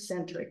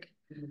Earth-centric.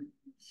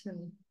 So.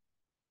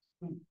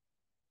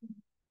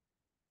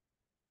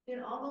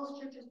 Did all those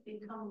churches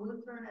become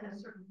Lutheran at a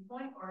certain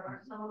point, or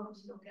are some of them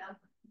still Catholic?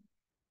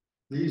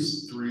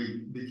 These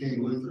three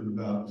became Lutheran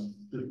about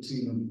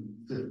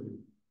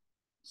 1550,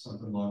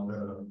 something like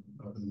that,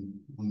 up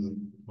on the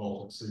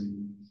Baltic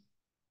Sea.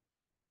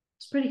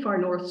 It's pretty far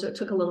north, so it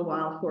took a little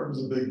while for It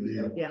was a big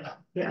deal. Yeah,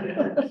 yeah.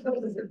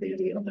 It was a big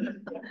deal.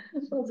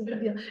 It was a big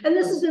deal. And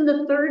this is in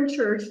the third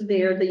church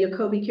there, the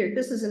Jacobi Kirk.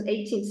 This is an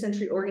 18th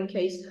century organ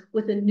case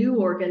with a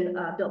new organ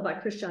built by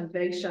Christian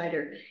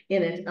Wegscheider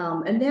in it.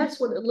 And that's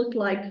what it looked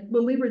like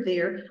when we were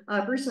there.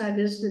 Bruce and I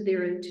visited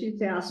there in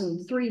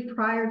 2003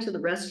 prior to the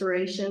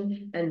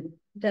restoration, and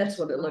that's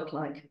what it looked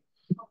like.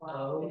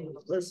 It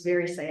was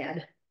very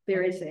sad,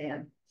 very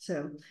sad.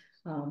 So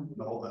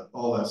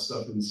all that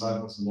stuff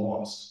inside was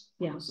lost.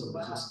 Yeah. So it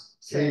was just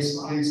case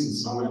and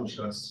sign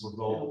chests with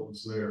all that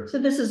was there. So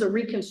this is a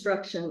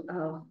reconstruction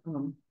of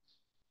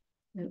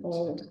an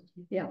old,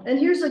 yeah. And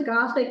here's a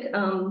Gothic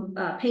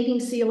painting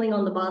ceiling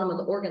on the bottom of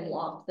the organ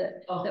loft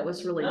that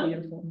was really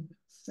beautiful.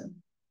 So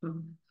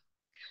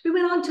we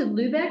went on to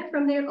Lübeck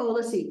from there. Oh,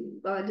 let's see.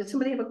 Did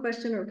somebody have a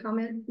question or a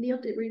comment? Neil,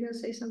 were you going to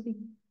say something?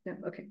 No,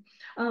 okay.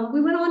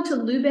 We went on to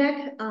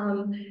Lübeck,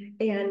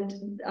 and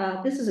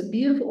this is a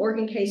beautiful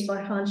organ case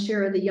by Hans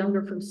Scherer the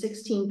Younger from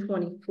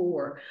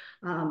 1624.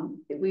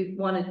 We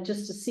wanted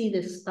just to see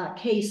this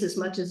case as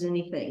much as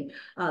anything.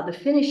 The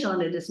finish on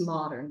it is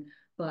modern,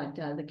 but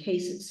the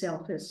case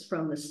itself is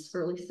from the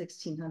early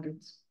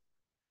 1600s.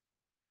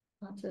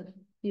 Lots of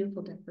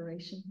beautiful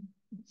decoration.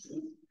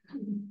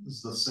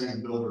 It's the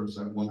same builders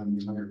that one in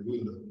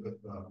Lübeck, but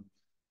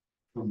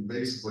from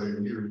basically a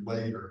year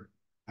later.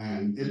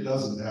 And it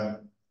doesn't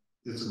have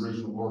its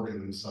original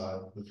organ inside.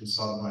 The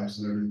facade pipes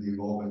and everything have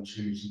all been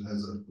changed. It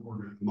has a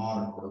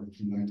modern organ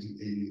from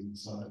 1980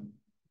 inside.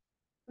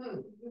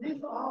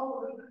 These were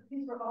all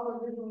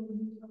original.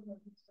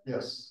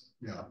 Yes,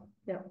 yeah.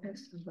 Yeah,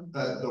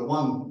 The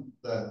one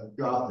that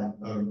got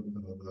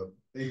the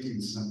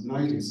 18th,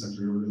 19th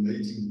century organ, the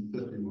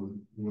 1851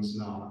 was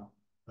not.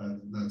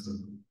 That's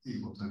an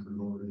equal tempered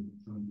organ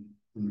from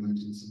the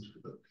 19th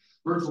century. But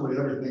virtually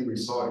everything we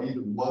saw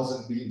either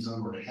was in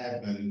Deacon or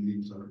had been in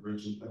Deacon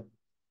originally.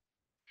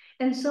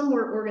 And some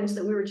were organs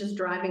that we were just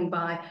driving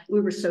by. We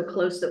were so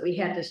close that we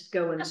had to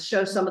go and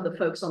show some of the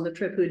folks on the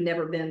trip who'd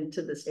never been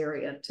to this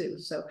area too.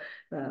 So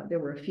there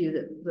were a few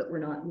that were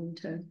not in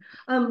tune.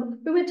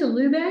 We went to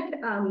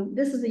Lubeck.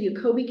 This is the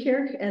Jacobi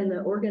Kirk, and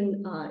the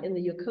organ in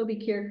the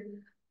Jacobi Kirk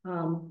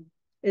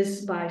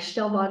is by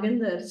Stellwagen,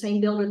 the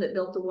same builder that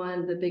built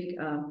the big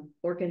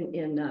organ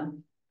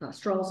in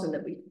Stralsund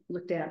that we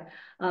looked at.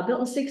 Built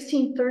in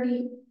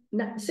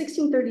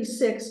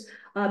 1636,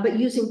 but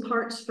using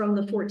parts from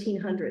the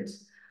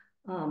 1400s.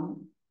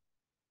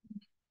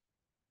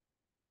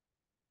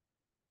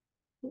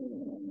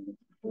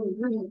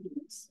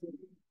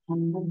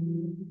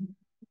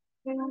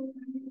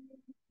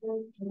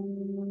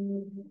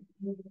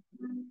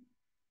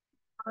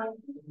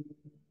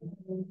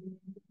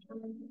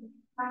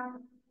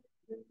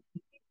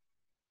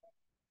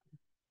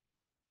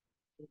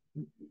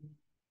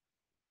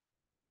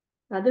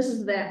 This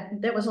is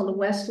that was on the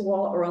west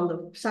wall or on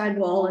the side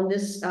wall, and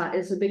this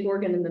is a big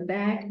organ in the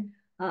back.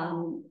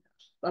 A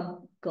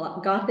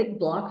Gothic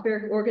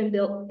Blockwerk organ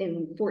built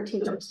in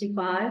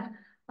 1465.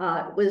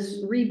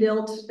 Was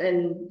rebuilt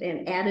and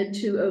added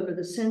to over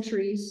the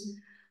centuries.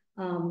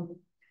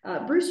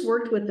 Bruce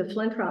worked with the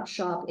Flintrop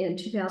shop in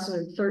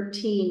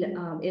 2013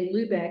 in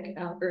Lubeck,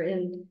 or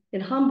in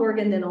Hamburg,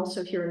 and then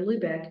also here in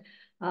Lubeck,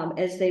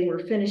 as they were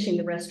finishing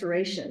the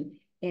restoration.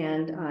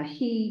 And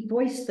he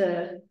voiced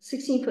the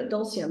 16-foot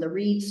dulcian, the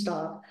reed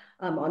stop,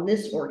 on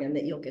this organ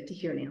that you'll get to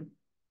hear now.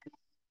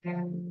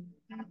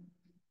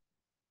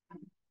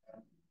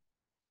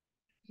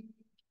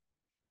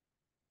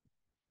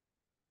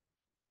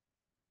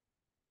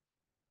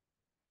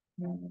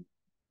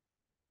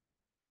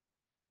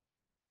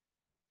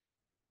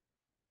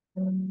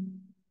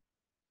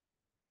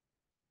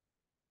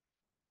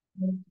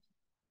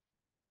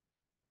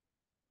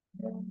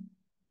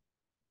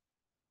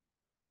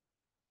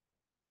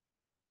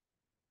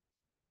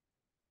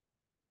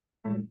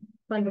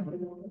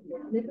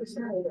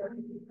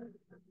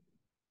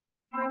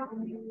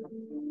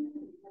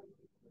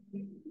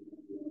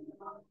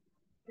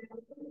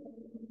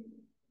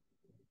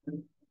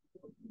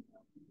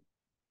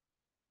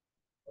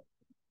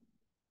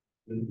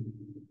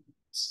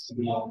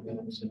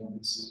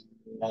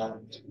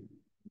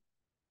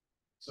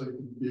 So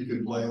you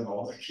can play on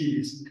all the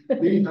keys.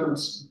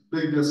 Deacon's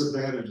big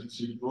disadvantage is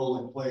you can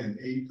only play an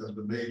 8 of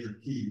the major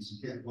keys.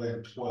 You can't play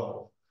in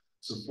 12.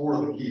 So 4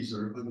 of the keys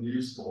are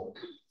unuseful,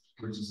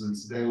 which is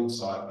its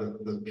downside.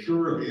 But the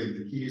purity of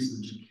the keys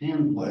that you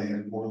can play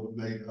in more than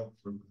make up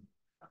for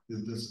the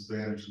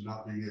disadvantage of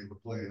not being able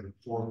to play in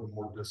 4 of the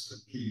more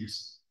distant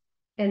keys.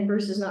 And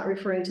Bruce is not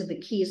referring to the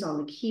keys on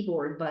the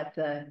keyboard, but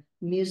the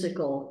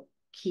musical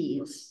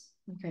keys.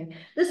 Okay,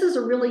 this is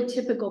a really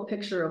typical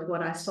picture of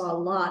what I saw a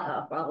lot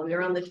of while we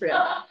were on the trip.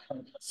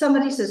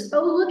 Somebody says,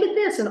 "Oh, look at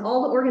this," and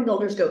all the organ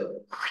builders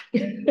go.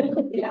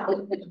 Yeah.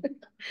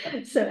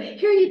 So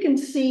here you can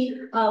see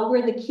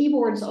where the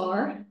keyboards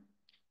are.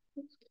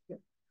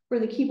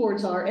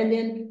 And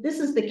then this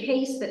is the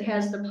case that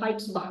has the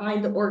pipes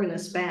behind the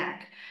organist's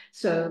back.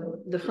 So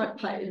the front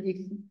pipe,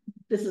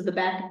 this is the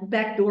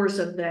back doors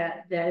of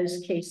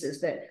those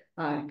cases that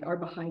are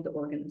behind the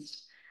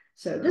organist.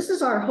 So this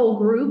is our whole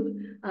group.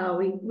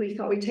 We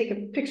thought we'd take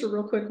a picture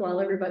real quick while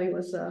everybody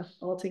was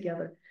all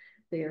together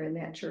there in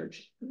that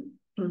church.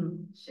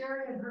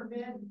 Shari and her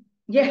men.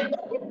 Yeah.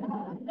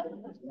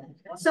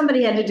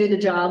 Somebody had to do the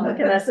job, what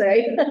can I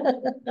say?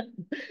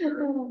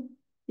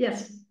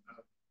 Yes.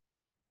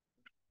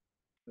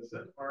 Is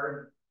it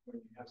hard when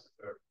you have such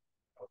a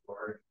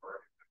large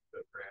organ,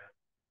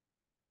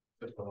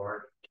 such a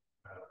large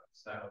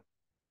sound?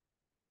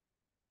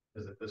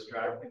 Is it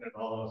distracting at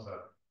all as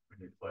when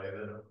you play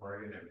the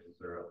organ? I mean, is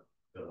there a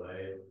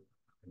delay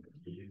in the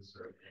keys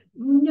or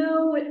anything?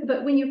 No,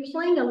 but when you're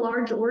playing a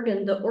large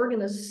organ, the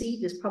organist's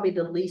seat is probably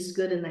the least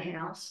good in the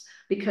house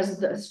because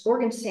the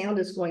organ sound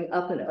is going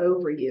up and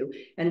over you.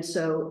 And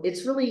so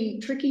it's really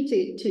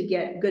tricky to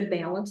get good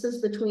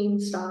balances between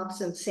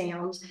stops and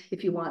sounds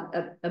if you want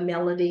a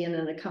melody and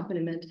an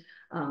accompaniment.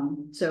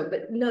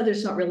 But no,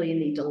 there's not really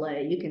any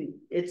delay.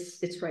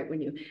 It's right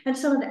when you, and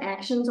some of the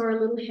actions are a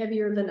little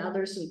heavier than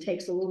others and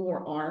takes a little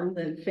more arm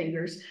than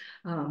fingers.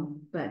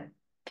 But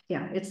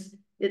yeah,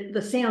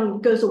 the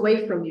sound goes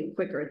away from you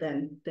quicker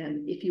than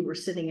if you were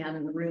sitting out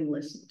in the room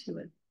listening to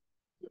it.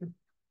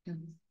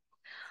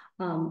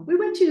 We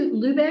went to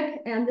Lubeck,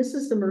 and this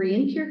is the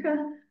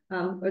Marienkirche,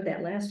 or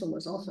that last one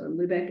was also in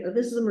Lubeck.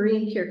 This is the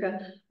Marienkirche.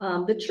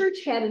 The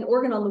church had an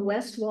organ on the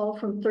west wall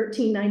from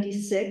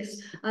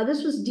 1396.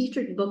 This was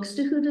Dietrich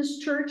Buxtehude's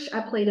church.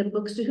 I played a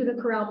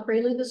Buxtehude chorale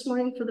prelude this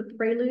morning for the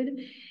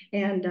prelude.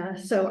 And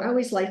so I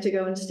always like to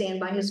go and stand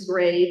by his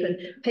grave and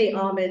pay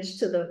homage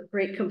to the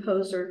great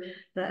composer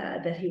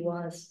that he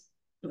was.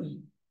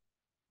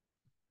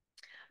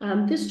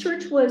 This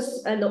church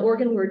and the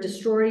organ were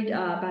destroyed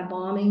by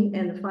bombing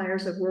and the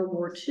fires of World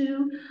War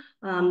II.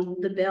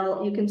 The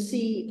bell, you can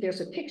see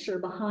there's a picture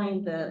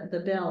behind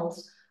the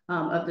bells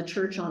of the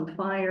church on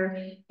fire,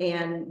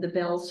 and the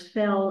bells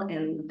fell,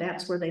 and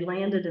that's where they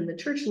landed, and the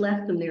church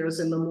left them there as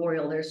a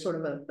memorial. There's sort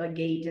of a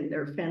gate and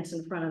their fence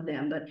in front of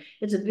them, but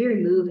it's a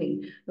very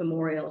moving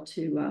memorial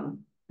to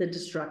the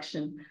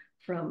destruction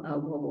from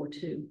World War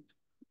II.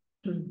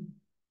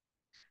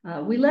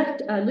 We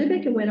left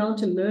Lübeck and went on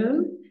to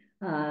Mölln.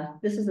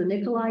 This is the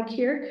Nikolai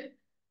Kirche.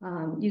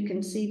 You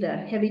can see the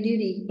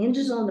heavy-duty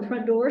hinges on the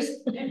front doors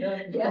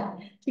yeah,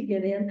 to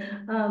get in.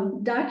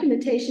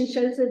 Documentation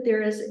shows that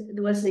there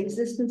was the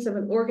existence of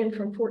an organ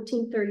from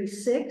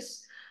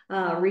 1436,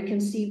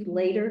 reconceived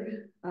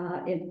later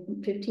in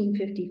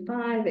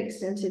 1555,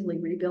 extensively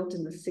rebuilt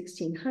in the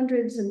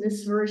 1600s, and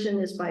this version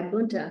is by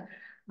Bunta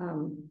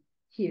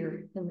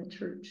here in the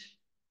church.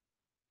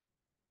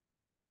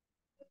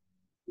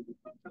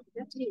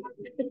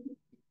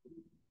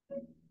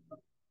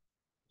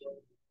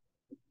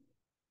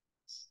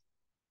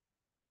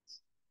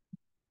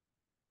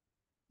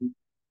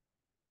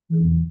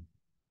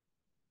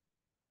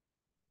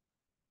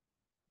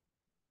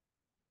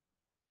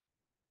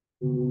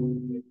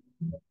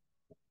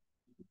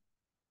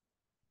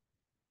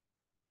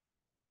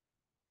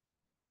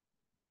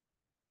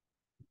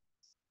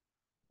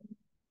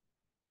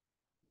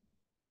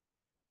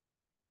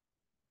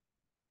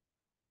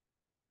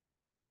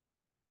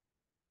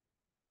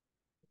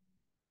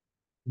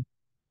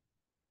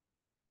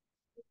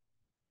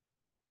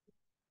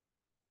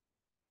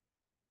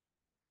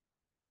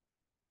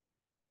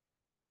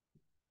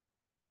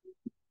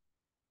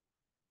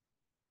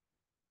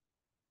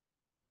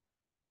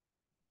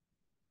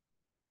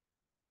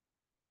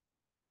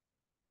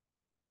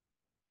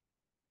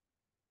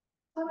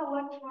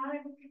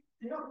 Electronic,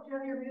 you don't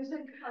hear your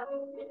music?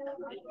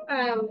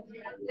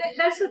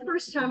 That's the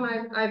first time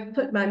I've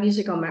put my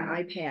music on my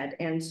iPad,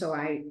 and so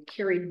I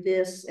carried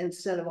this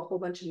instead of a whole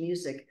bunch of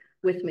music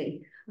with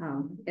me.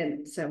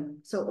 And so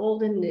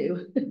old and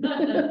new,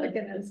 what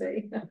can I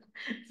say?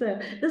 So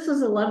this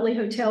was a lovely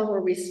hotel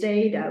where we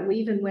stayed. We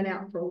even went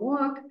out for a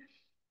walk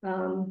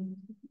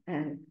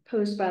and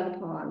posed by the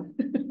pond.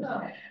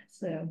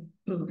 So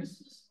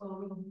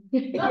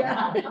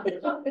yeah.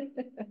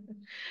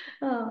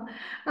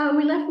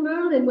 We left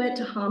Mölln and went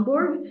to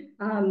Hamburg.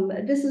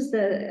 This is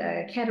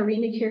the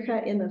Katharina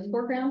Kirche in the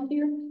foreground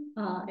here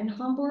in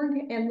Hamburg,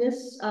 and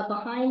this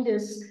behind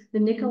is the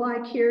Nikolai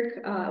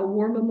Kirche, a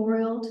war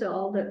memorial to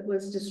all that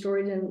was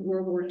destroyed in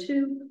World War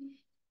II.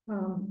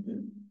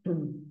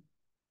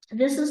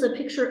 This is a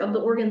picture of the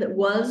organ that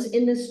was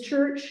in this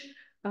church.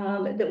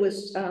 That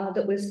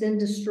was then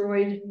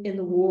destroyed in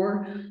the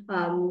war.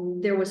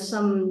 There was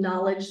some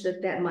knowledge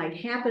that might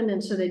happen,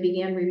 and so they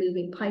began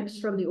removing pipes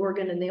from the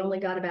organ, and they only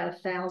got about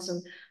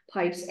 1,000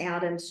 pipes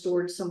out and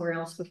stored somewhere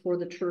else before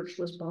the church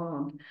was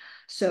bombed.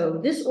 So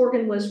this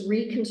organ was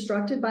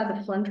reconstructed by the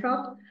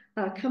Flentrop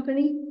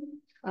company.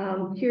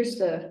 Here's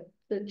the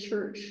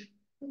church.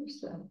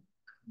 Here's the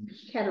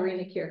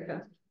Katharina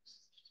Kirche.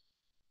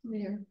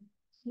 There.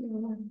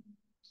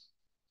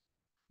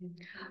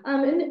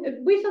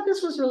 And we thought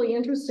this was really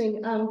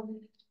interesting.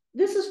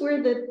 This is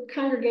where the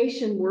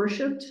congregation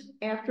worshiped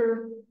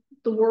after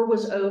the war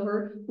was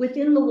over,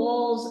 within the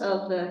walls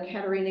of the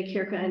Katharina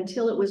Kirche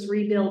until it was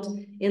rebuilt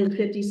in the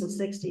 50s and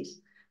 60s.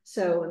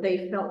 So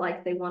they felt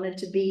like they wanted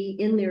to be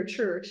in their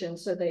church, and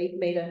so they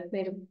made a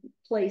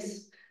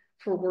place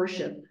for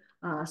worship.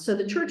 So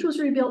the church was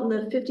rebuilt in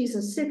the 50s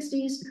and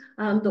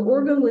 60s. The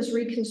organ was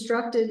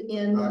reconstructed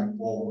in. Back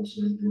walls,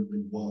 it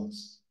really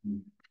was.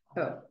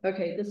 Oh,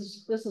 okay.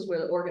 This is where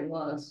the organ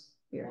was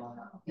here.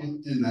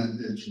 In that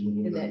ditch a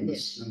little In bit, that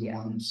ditch, and yeah. the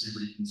one you see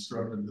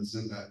reconstructed is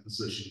in that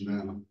position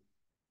now.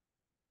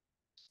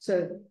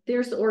 So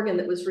there's the organ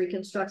that was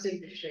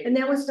reconstructed, and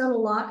that was done a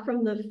lot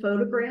from the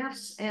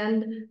photographs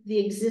and the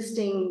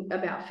existing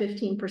about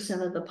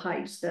 15% of the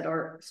pipes that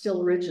are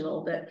still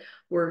original that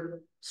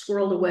were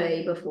squirreled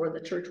away before the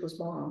church was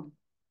bombed.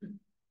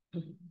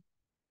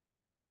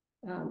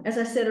 As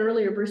I said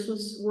earlier, Bruce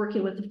was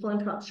working with the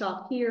Flentrop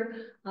shop here.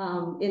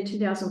 In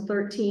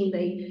 2013,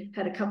 they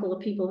had a couple of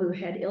people who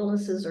had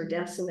illnesses or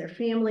deaths in their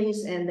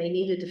families, and they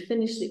needed to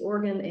finish the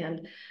organ,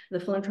 and the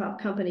Flentrop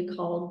company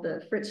called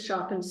the Fritz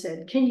shop and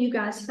said, "Can you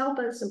guys help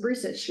us?" And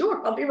Bruce said,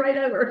 "Sure, I'll be right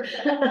over."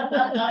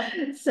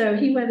 So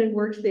he went and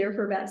worked there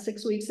for about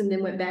 6 weeks and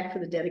then went back for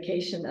the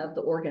dedication of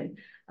the organ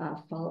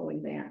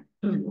following that.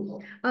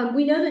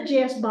 We know that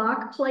J.S.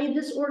 Bach played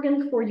this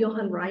organ for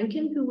Johann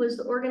Reinken, who was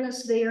the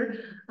organist there.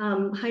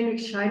 Heinrich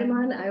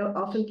Scheidemann, I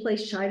often play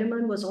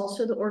Scheidemann, was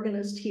also the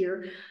organist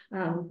here.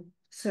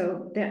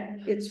 So that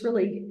it's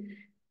really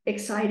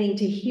exciting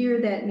to hear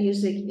that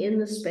music in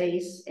the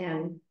space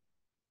and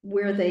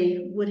where they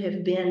would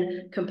have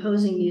been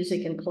composing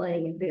music and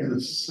playing it there. In a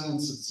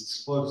sense, it's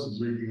as close as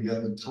we can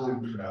get to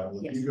time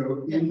travel. If you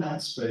go in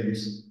that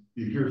space,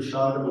 you hear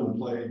Scheidemann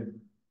played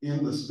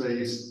in the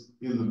space,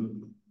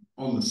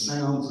 on the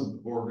sounds of the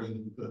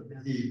organ that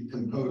he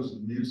composed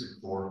the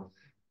music for.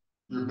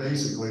 You're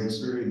basically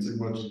experiencing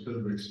what you could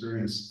have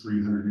experienced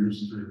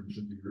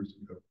 350 years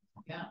ago.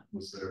 Yeah.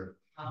 Was there.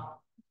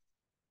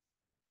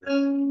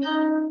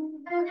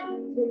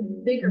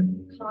 Bigger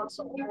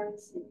console.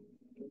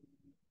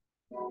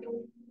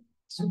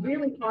 It's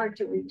really hard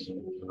to reach.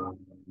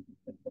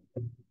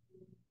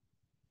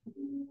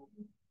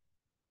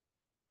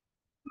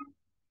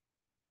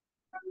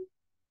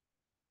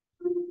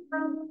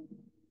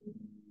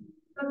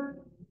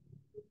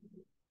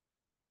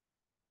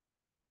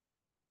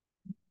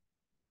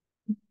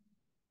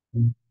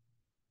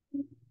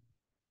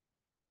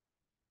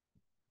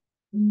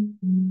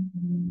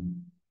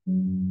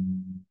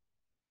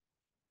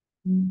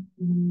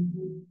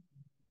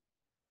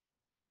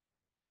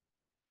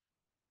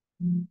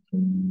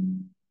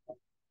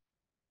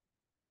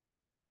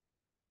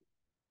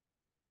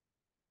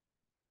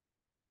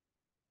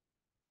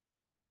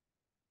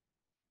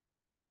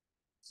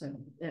 So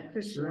that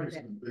There is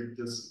a big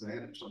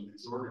disadvantage on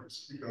these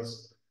organs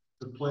because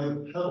to play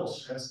the pedals,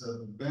 she has to have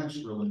the bench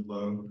really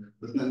low,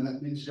 but then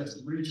that means she has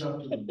to reach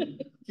up to the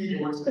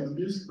keyboards and the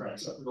music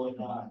racks up really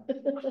high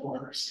for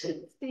her.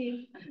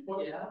 Steve.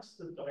 What's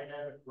the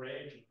dynamic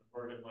range of the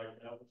organ like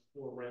that with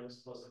 4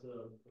 rings plus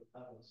the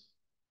pedals?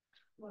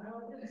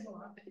 Well, it is a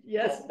lot.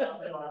 Yes. I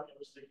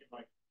was thinking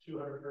like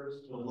 200 hertz.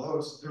 The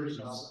lowest pitch is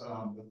the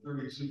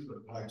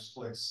 32-foot pipes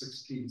play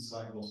 16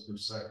 cycles per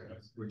second,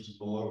 which is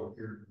below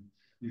here.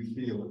 You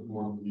feel it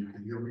more than you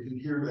can hear. We can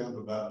hear down to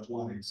about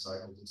 20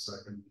 cycles a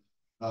second.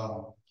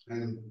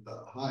 And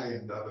the high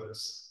end of it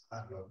is,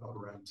 I don't know, up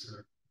around 10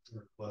 or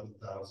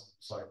 11,000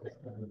 cycles.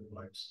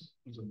 Pipes.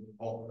 So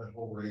all that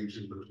whole range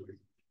in between.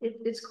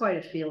 It's quite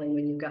a feeling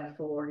when you've got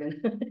full organ.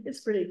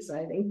 It's pretty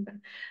exciting.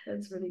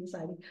 That's really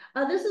exciting.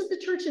 This is the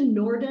church in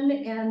Norden,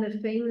 and the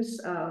famous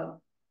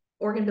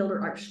organ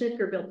builder Art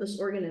Schnitger built this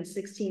organ in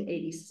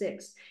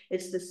 1686.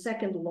 It's the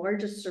second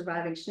largest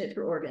surviving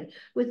Schnitger organ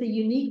with a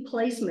unique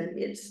placement.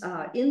 It's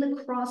in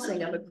the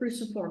crossing of a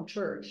cruciform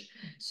church.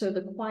 So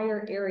the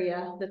choir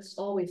area that's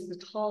always the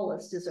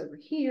tallest is over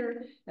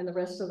here, and the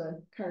rest of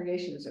the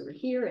congregation is over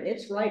here, and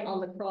it's right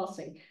on the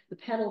crossing. The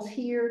pedals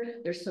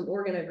here, there's some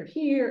organ over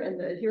here, and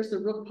here's the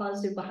rook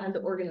positive behind the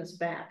organist's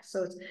back.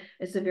 So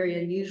it's a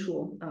very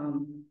unusual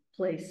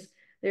place.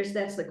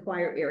 That's the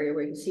choir area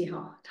where you can see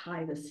how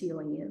high the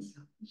ceiling is.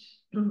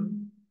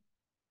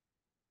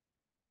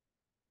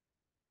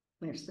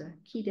 There's the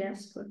key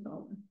desk with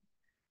all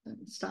the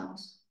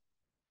stops.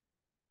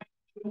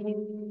 So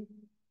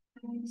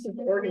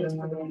the organist.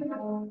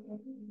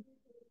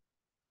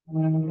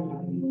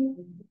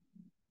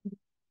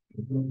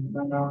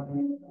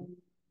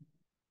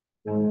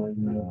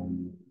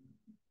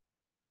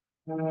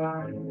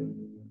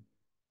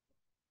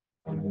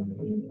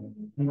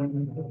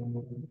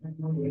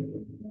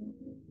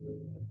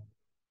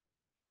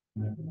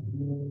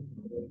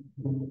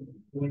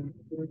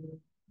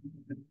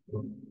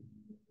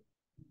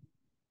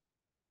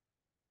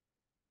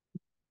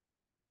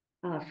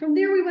 From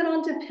there, we went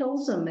on to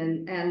Pilsen,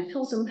 and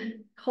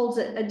Pilsen holds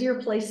a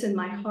dear place in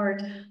my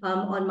heart.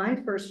 On my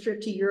first trip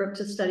to Europe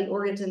to study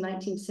organs in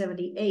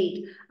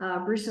 1978,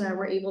 Bruce and I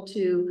were able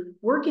to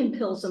work in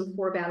Pilsen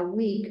for about a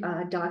week,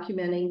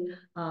 documenting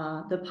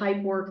the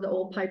pipe work, the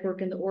old pipe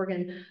work in the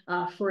organ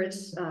for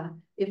its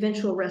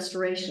eventual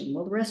restoration.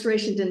 Well, the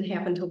restoration didn't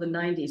happen until the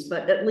 90s,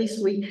 but at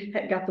least we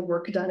had got the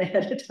work done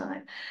ahead of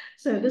time.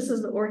 So this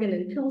is the organ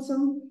in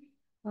Pilsen.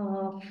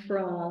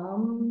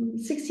 From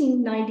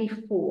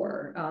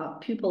 1694,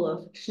 pupil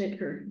of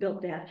Schnitger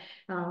built that.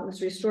 It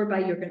was restored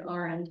by Jürgen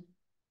Arendt.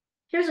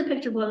 Here's a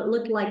picture of what it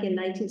looked like in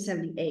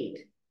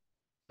 1978.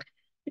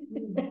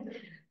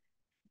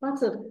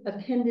 Lots of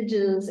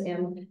appendages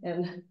and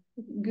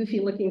goofy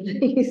looking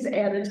things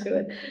added to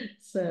it.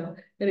 So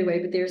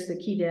anyway, but there's the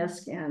key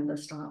desk and the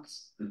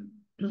stops. Yes.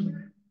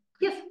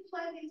 You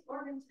play these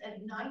organs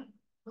at night?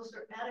 Was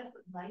there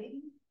adequate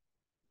lighting?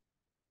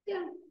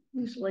 Yeah.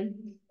 Usually,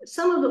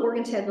 some of the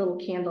organs had little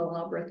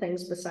candelabra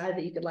things beside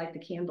that you could light the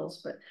candles,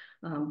 but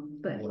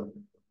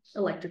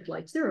electric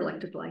lights. There are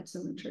electric lights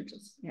in the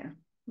churches. Yeah.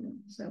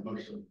 So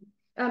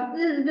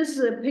this is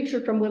a picture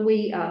from when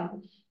we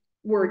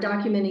were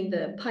documenting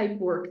the pipe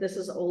work. This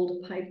is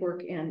old pipe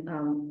work, and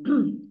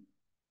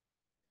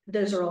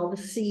those are all the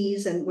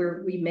C's, and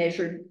where we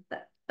measured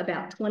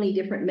about 20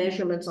 different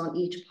measurements on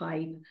each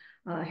pipe.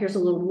 Here's a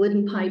little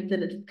wooden pipe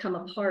that had come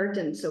apart,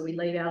 and so we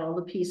laid out all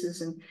the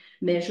pieces and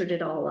measured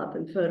it all up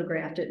and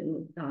photographed it.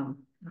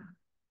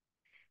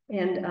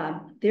 And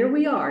there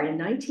we are in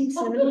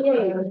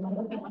 1978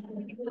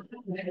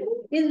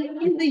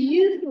 in the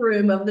youth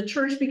room of the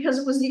church, because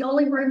it was the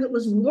only room that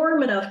was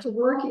warm enough to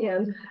work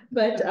in.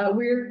 But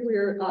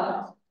we're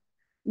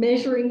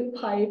measuring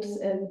pipes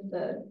and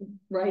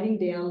writing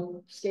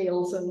down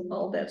scales and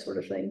all that sort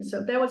of thing.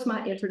 So that was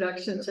my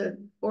introduction to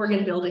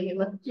organ building in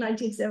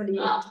 1978.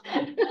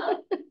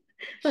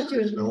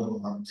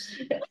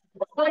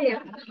 Oh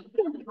yeah.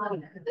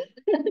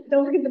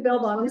 Don't forget the bell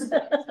bottoms.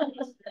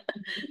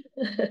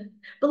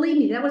 Believe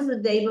me, that was the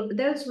day, but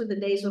those were the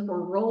days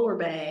before roller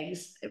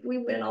bags. We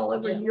went all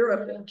over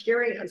Europe and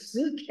carrying a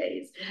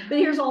suitcase. But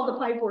here's all the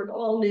pipework,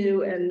 all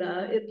new, and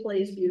it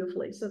plays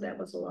beautifully. So that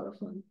was a lot of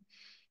fun.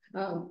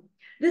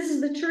 This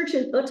is the church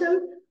in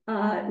Uttem.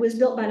 was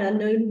built by an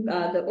unknown,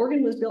 the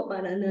organ was built by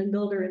an unknown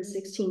builder in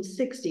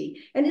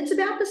 1660. And it's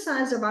about the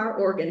size of our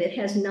organ. It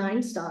has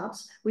 9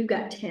 stops. We've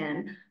got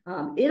 10.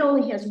 It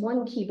only has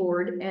 1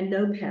 keyboard and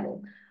no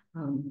pedal.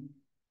 But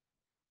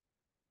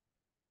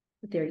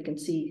there you can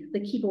see the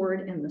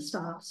keyboard and the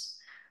stops.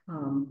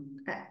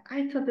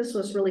 I thought this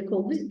was really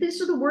cool. These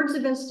are the words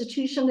of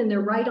institution, and they're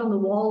right on the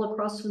wall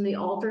across from the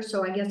altar.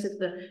 So I guess if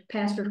the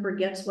pastor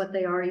forgets what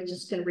they are, he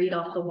just can read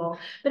off the wall.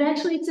 But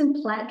actually it's in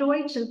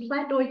Plattdeutsch, and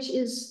Plattdeutsch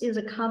is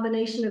a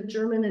combination of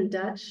German and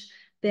Dutch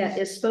that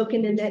is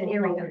spoken in that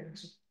area.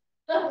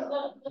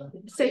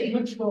 Say,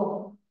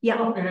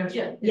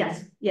 yeah,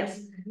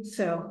 yes.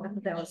 So I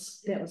thought that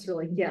was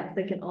really, yeah,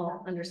 they can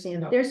all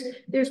understand.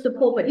 There's the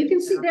pulpit. You can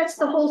see that's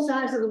the whole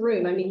size of the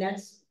room. I mean,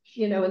 that's,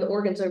 you know, and the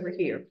organ's over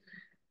here.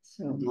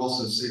 So you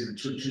also see the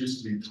church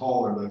used to be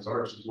taller, those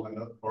arches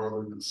went up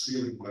farther, the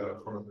ceiling went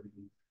up farther.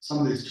 Some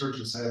of these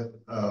churches had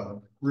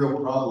real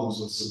problems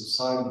with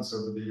subsidence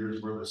over the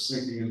years where they're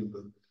sinking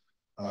into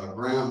the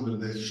ground,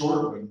 and they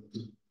shortened it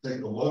to take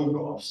the load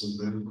off, so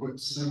then quit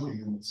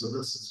sinking. And so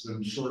this has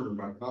been shortened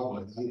by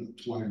probably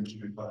 20 or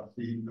 25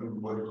 feet over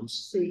what it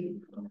used to be.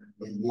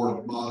 But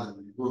more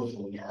modern roof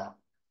on that.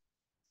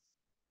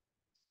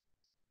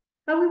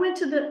 We went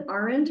to the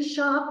Arend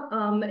shop,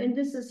 and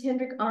this is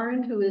Hendrik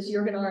Arend, who is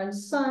Jürgen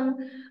Arend's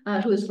son,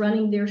 who is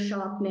running their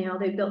shop now.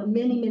 They've built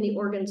many, many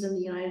organs in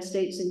the United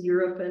States and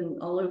Europe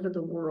and all over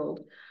the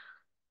world.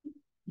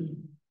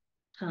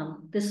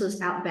 This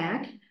was out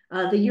back.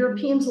 The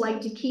Europeans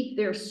like to keep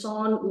their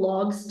sawn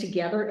logs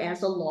together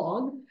as a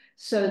log,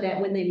 so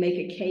that when they make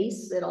a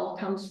case, it all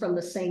comes from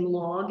the same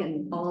log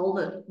and all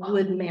the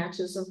wood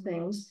matches and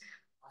things.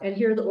 And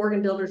here are the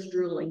organ builders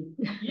drooling.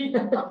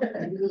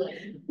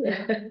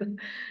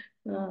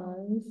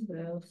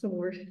 So some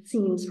more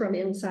scenes from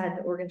inside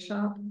the organ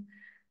shop.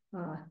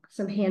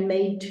 Some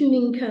handmade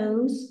tuning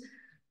cones.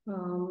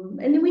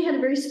 And then we had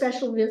a very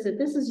special visit.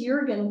 This is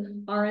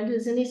Jürgen Arend,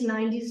 who's in his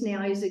 90s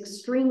now. He's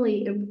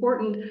extremely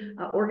important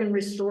organ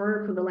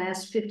restorer for the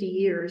last 50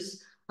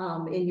 years.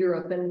 In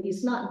Europe, and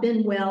he's not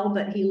been well,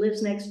 but he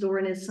lives next door,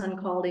 and his son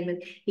called him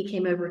and he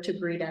came over to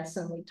greet us,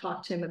 and we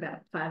talked to him about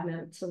 5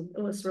 minutes, and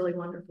it was really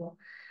wonderful.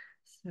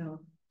 So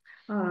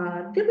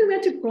then we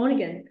went to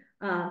Groningen.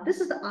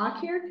 This is the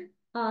Akerk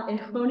in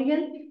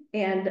Groningen,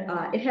 and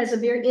it has a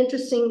very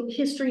interesting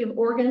history of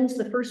organs.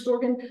 The first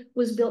organ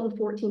was built in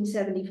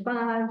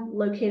 1475,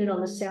 located on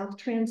the south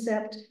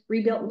transept,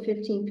 rebuilt in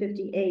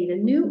 1558. A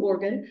new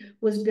organ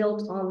was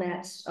built on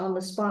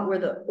the spot where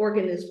the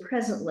organ is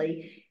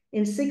presently.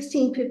 In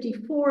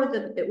 1654,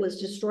 it was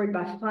destroyed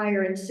by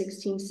fire in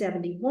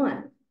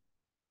 1671.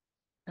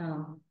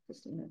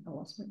 Just a minute, I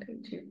lost my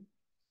page here.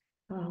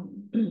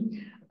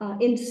 In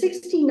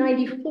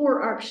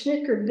 1694, Arp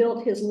Schnitger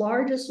built his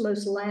largest,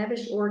 most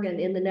lavish organ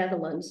in the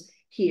Netherlands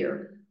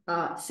here.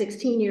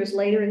 16 years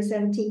later, in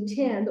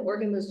 1710, the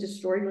organ was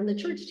destroyed when the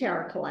church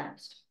tower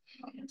collapsed.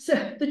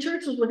 So the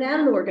church was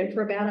without an organ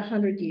for about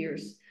 100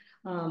 years.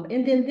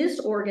 And then this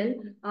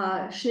organ,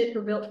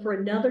 Schnitger built for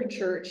another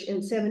church in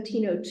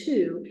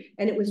 1702,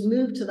 and it was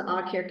moved to the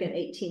Akerk in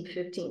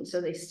 1815.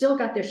 So they still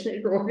got their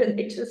Schnitger organ,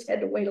 they just had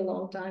to wait a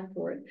long time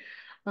for it.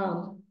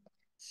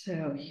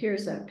 So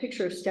here's a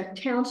picture of Stef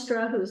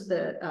Townstra, who's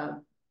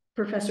the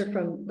professor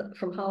from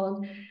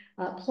Holland,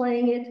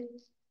 playing it.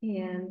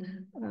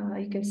 And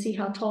you can see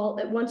how tall,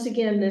 once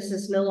again, this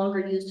is no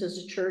longer used as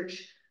a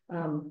church.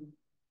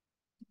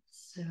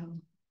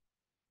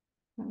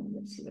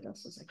 Let's see, what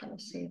else was I going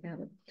to say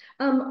about it.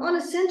 On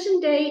Ascension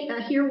Day,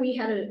 here we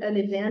had an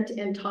event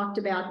and talked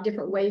about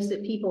different ways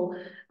that people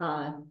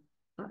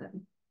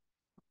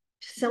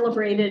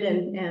celebrated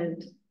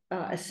and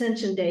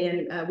Ascension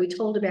Day, and we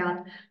told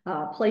about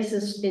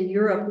places in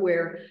Europe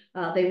where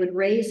they would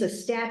raise a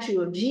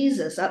statue of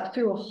Jesus up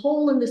through a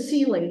hole in the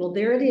ceiling. Well,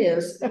 there it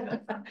is.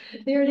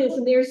 There it is,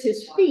 and there's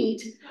his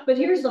feet. But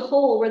here's the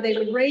hole where they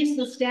would raise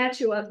the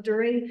statue up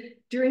during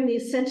the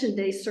Ascension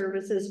Day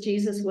services.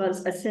 Jesus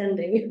was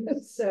ascending.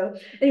 So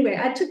anyway,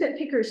 I took that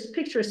picture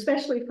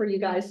especially for you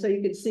guys so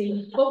you could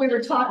see what we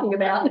were talking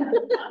about.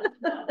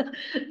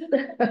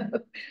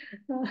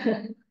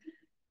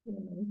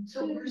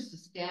 So where's the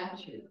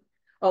statue?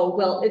 Oh,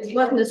 well, it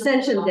wasn't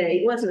Ascension Day.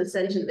 It wasn't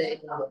Ascension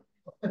Day.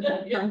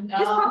 It's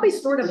probably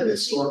stored up in the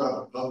stored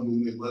up above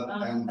and they let it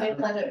down. They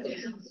let it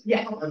down.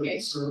 Yeah. Okay.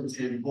 Service,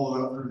 they pull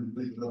it up and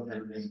leave it up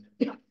there again.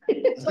 I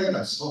think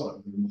I saw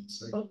it.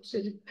 Oh,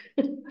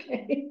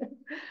 okay.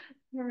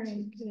 All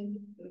right, good.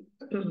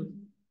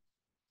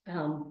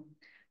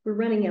 We're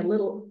running a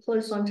little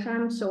close on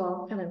time, so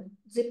I'll kind of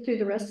zip through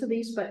the rest of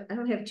these, but I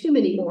don't have too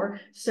many more,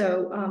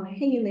 so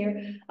hang in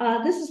there.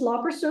 This is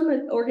Laupersum,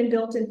 an organ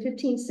built in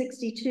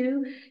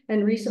 1562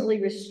 and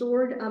recently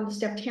restored.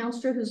 Stef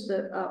Townstra, who's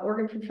the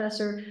organ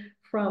professor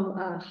from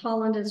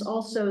Holland, is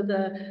also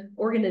the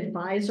organ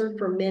advisor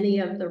for many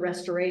of the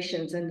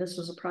restorations, and this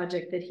was a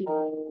project that he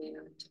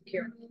took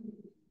care of.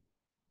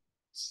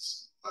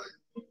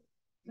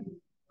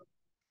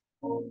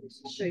 I'll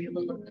show you a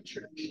little of the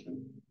church.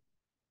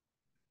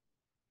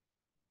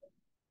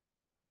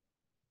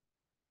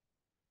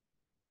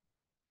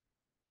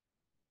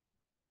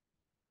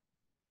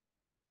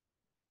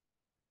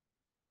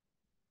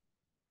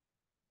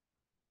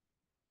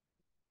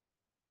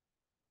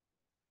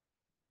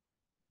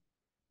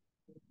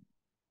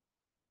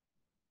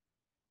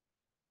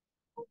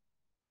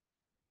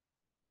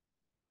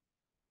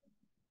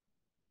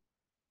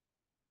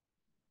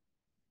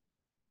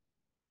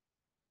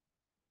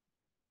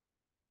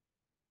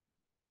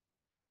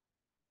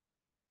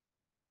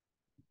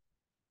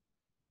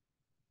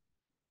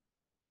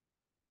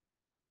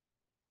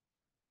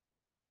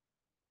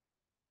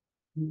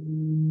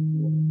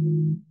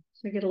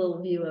 So get a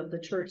little view of the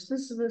church.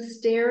 This is the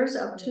stairs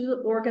up to the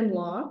organ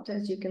loft,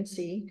 as you can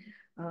see.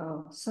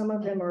 Some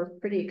of them are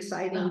pretty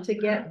exciting to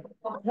get.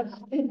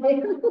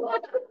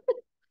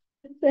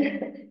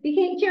 You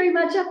can't carry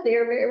much up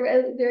there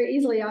very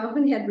easily. I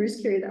often had Bruce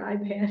carry the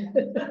iPad.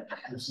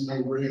 There's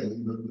no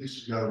railing, but at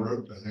least you got a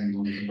rope to hang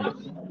on.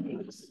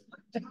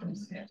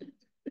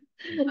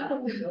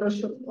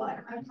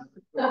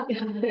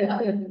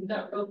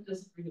 That rope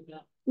doesn't bring it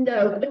up.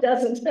 No, it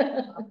doesn't.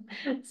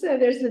 So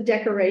there's the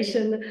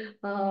decoration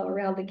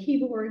around the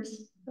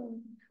keyboards.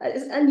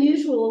 It's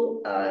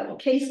unusual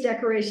case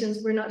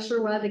decorations. We're not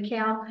sure why the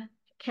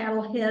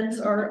cattle heads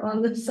are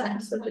on the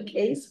sides of the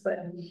case, but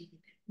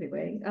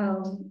anyway,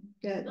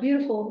 yeah,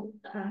 beautiful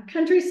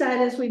countryside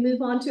as we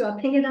move on to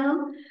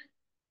Appingedam.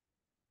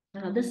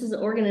 This is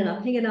an organ in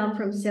Appingedam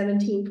from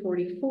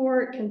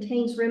 1744. It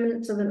contains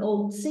remnants of an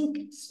old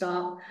sink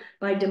stop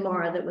by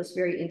Demar that was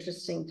very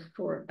interesting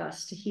for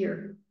us to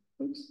hear.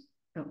 Oops.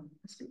 Oh,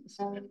 let's do this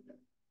one.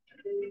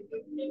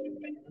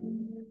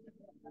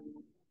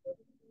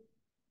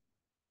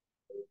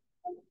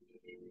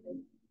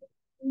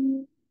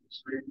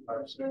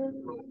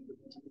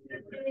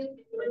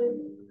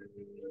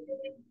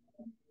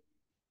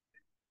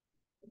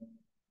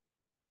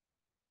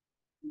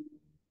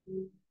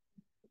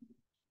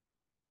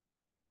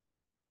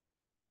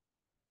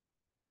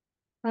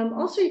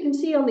 Also, you can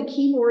see on the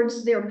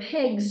keyboards, there are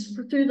pegs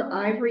through the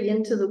ivory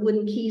into the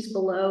wooden keys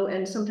below,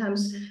 and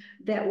sometimes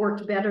that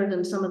worked better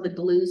than some of the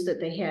glues that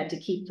they had to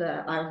keep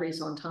the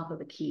ivories on top of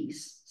the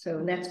keys.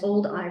 So that's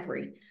old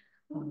ivory.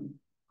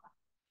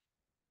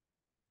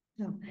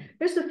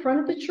 There's the front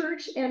of the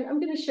church, and I'm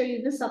going to show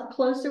you this up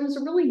close. There was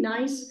a really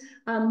nice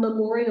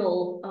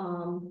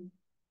memorial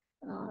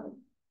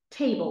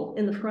table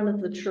in the front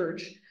of the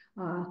church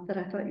that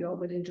I thought you all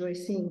would enjoy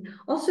seeing.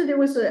 Also, there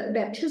was a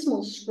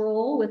baptismal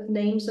scroll with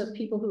names of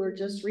people who were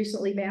just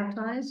recently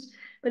baptized.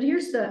 But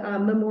here's the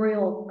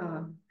memorial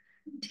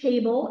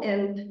table,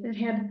 and it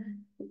had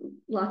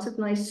lots of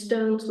nice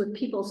stones with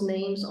people's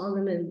names on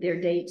them and their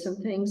dates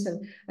and things.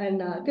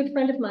 And a good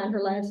friend of mine,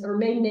 her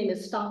maiden name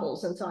is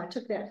Stopples, and so I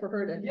took that for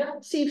her to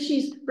see if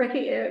she's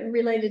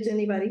related to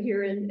anybody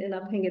here in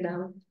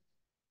Appingedam.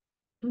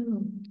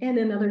 And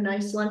another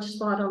nice lunch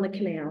spot on the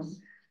canal.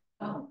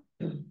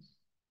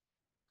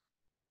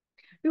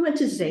 We went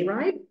to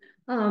Zeerijp.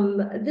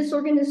 This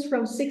organ is from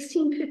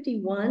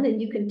 1651,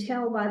 and you can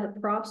tell by the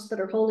props that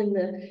are holding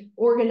the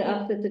organ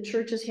up that the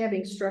church is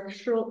having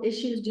structural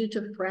issues due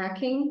to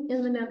fracking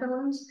in the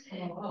Netherlands.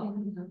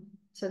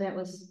 So that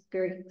was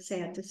very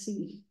sad to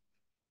see.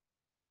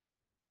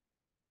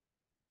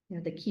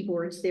 Yeah, the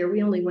keyboards there,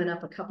 we only went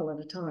up a couple at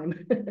a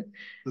time.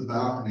 The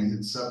balcony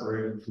had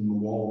separated from the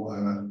wall by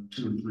about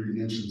 2 or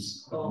 3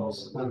 inches.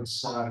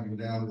 Sliding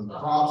down. The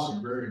props are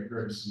very,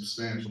 very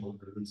substantial.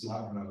 It's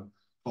not going to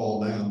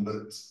fall down,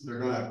 but they're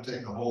going to have to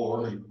take the whole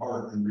organ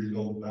apart and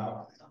rebuild the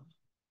balcony.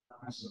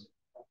 So.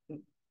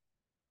 Then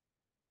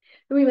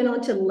we went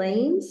on to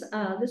Lane's.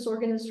 This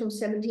organ is from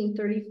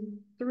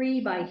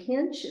 1733 by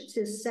Hinch. It's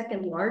his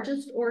second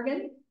largest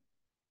organ.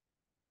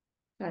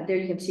 There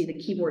you can see the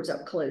keyboards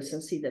up close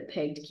and see the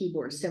pegged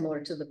keyboard similar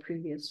to the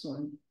previous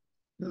one.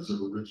 That's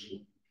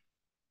original.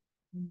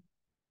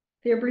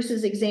 There, Bruce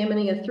is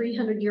examining a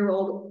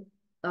 300-year-old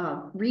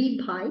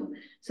reed pipe.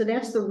 So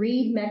that's the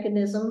reed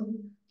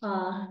mechanism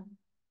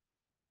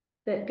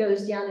that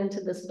goes down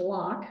into this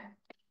block.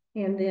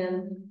 And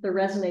then the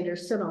resonators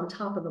sit on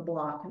top of the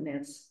block, and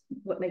that's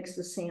what makes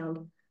the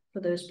sound for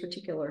those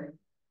particular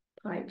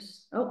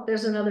pipes. Oh,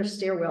 there's another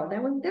stairwell.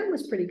 That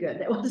was pretty good.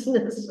 That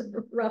wasn't as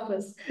rough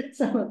as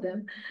some of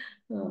them.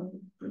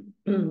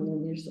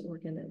 There's the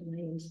organ at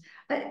Lane's.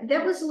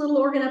 That was a little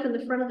organ up in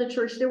the front of the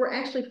church. There were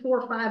actually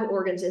 4 or 5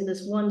 organs in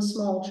this one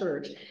small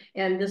church,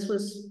 and this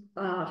was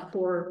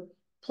for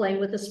playing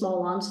with a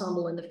small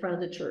ensemble in the front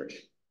of the church.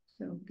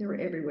 So they were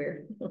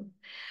everywhere.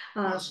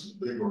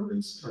 Big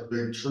organs, or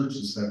big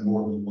churches have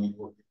more than one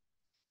organ.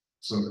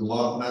 So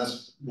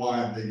that's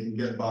why they can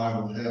get by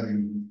with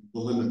having the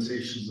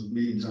limitations of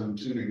meantime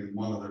tuning in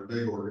one of their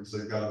big organs.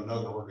 They've got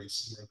another organ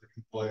somewhere that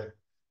can play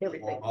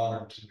everything. A more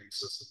modern tuning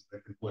system. They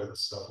can play the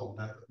stuff on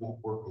that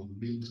won't work on the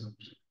meantime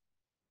tuning.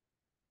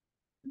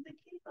 They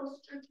keep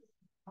those churches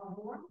on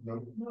board?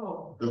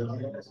 No.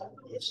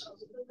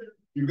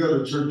 You go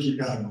to church, you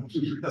got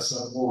to dress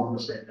up more.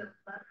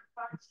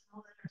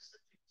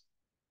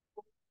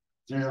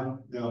 Yeah,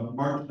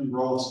 Martin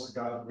Ross, the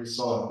guy that we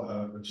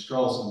saw at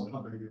Strauss on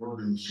Company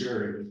Organ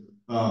Shari,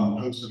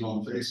 posted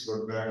on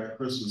Facebook back at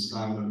Christmas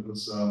time that it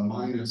was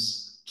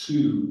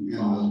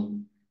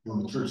 -2 in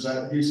the church.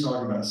 That he's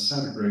talking about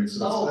centigrade,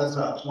 so that's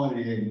about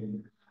 28.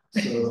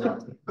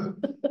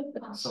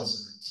 So,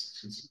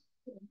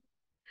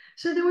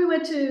 so then we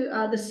went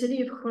to the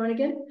city of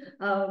Groningen,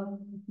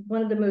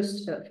 one of the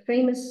most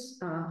famous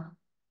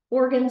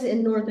organs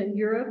in Northern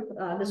Europe.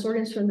 This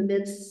organ's from the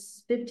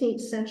mid-15th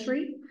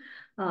century.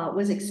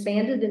 Was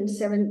expanded in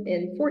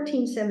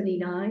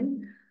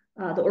 1479.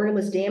 The organ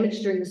was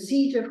damaged during the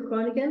siege of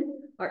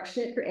Groningen. Art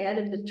Schnittger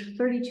added the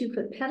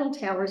 32-foot pedal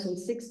towers in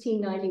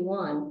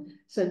 1691.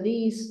 So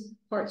these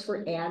parts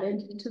were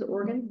added to the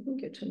organ. Let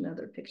me go to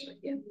another picture.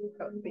 Yeah,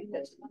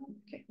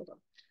 okay, hold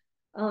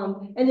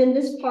on. And then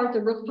this part,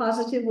 the rook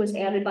positive, was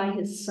added by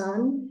his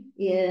son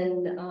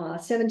in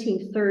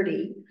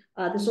 1730.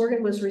 This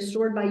organ was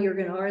restored by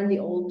Jürgen Ahren, the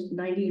old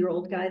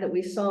 90-year-old guy that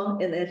we saw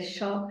in that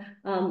shop,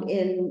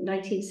 in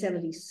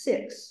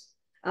 1976.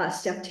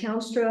 Stef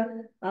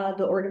Townstra,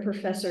 the organ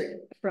professor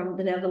from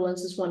the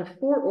Netherlands, is one of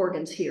 4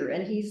 organs here,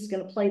 and he's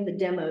going to play the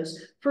demos.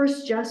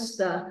 First, just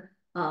the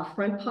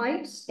front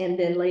pipes, and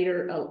then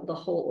later the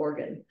whole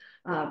organ.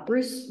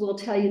 Bruce will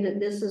tell you that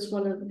this is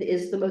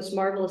the most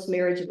marvelous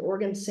marriage of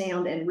organ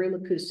sound and room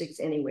acoustics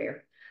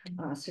anywhere.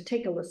 So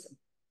take a listen.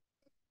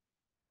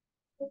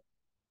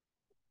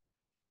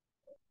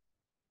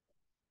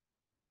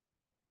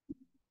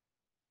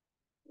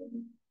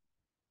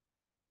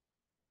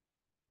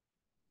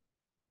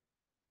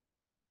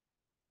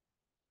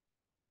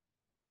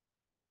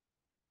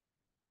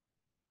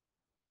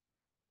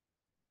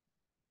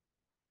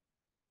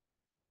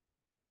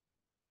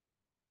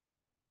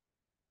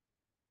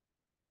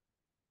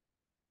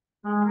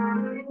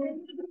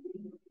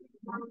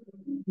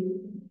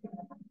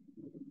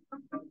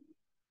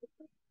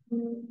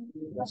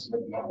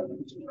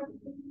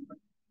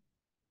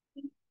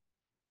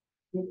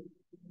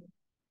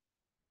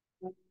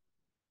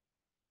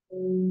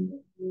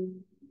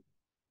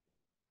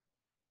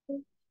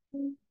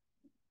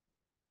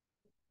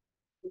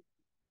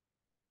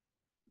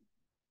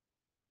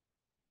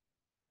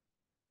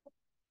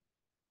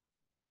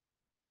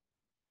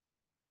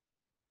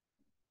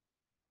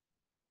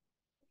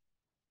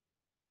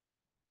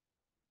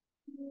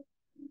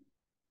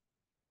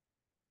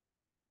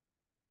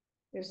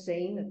 There's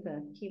Zane at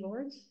the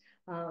keyboards.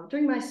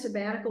 During my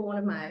sabbatical, one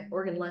of my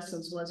organ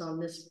lessons was on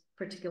this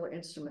particular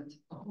instrument.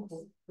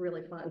 Oh,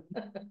 really fun.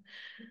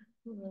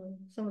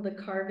 Some of the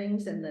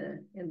carvings and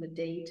the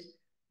date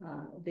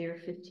there,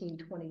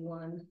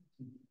 1521,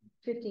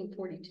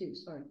 1542,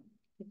 sorry,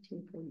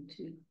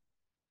 1542.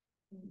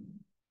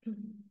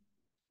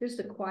 There's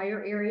the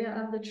choir area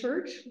of the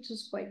church, which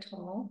is quite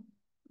tall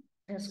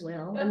as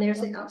well. And there's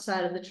the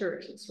outside of the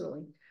church. It's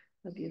really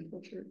a beautiful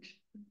church.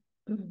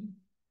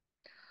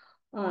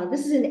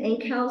 This is in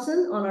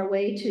Enkhausen on our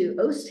way to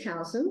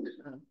Osthausen.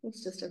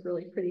 It's just a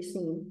really pretty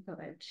scene.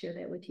 Thought I'd share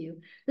that with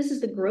you. This is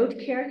the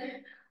Grootkerk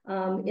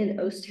in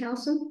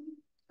Osthausen.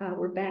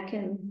 We're back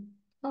in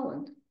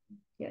Holland.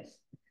 Yes.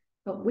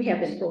 Oh, we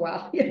have been for a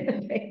while.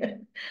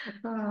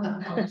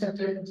 What's the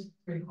difference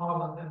between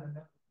Holland and the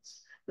Netherlands?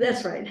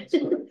 That's right.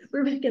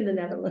 We're back in the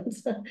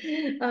Netherlands.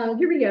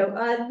 Here we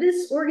go.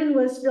 This organ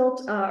was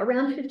built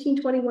around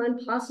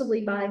 1521,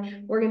 possibly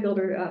by organ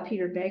builder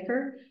Peter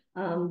Baker.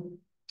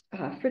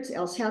 Fritz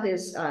Elshout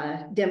is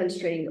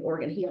demonstrating the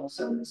organ. He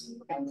also is.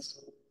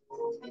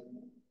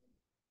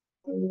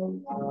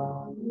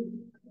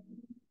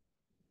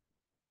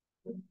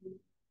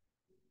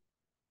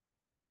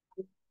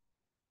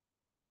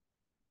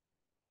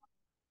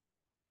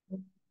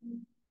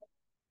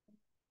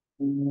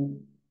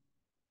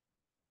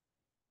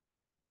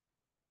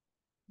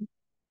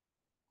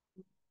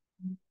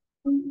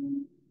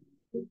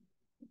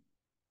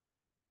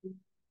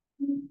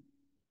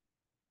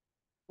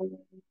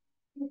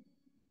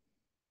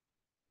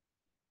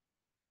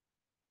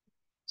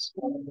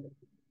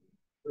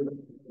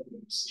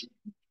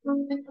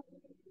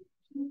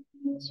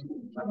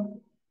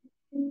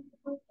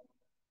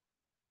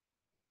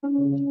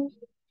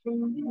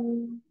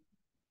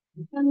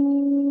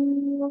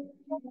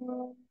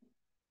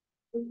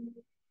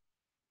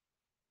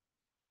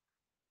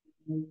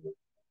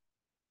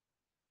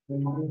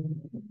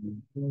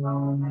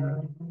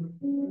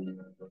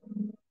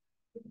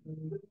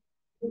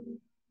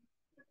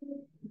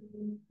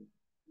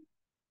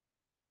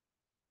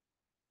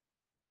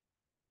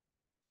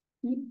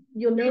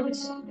 You'll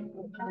notice, I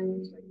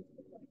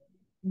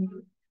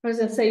was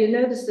going to say, you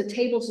notice the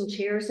tables and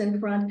chairs in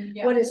front.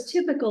 Yeah. What is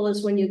typical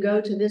is when you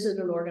go to visit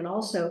an organ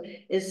also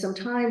is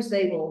sometimes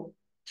they will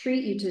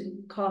treat you to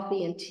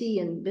coffee and tea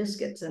and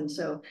biscuits. And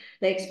so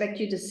they expect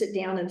you to sit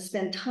down and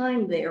spend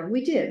time there.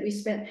 We did. We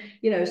spent,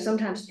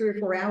 sometimes 3 or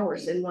 4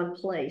 hours in one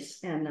place.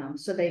 And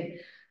so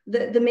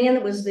the man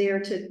that was there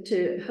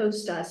to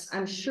host us,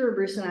 I'm sure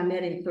Bruce and I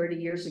met him 30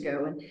 years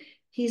ago. And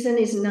he's in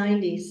his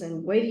 90s,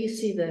 and wait till you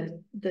see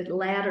the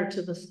ladder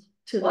to the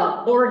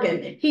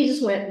organ. He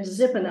just went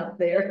zipping up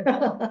there.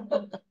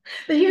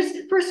 But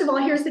first of all,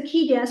 here's the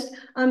key desk.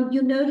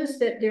 You'll notice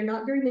that there are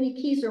not very many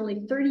keys. There are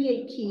only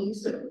 38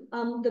 keys.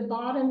 The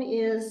bottom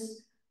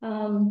is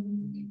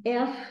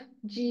F,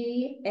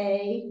 G,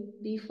 A,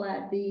 B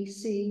flat, B,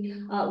 C.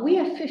 We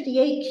have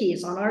 58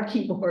 keys on our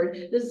keyboard.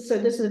 This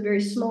is a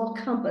very small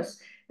compass,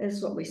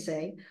 is what we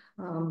say.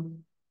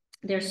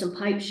 There's some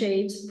pipe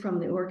shades from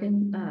the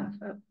organ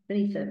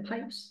beneath the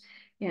pipes.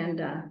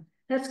 And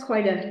that's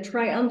quite a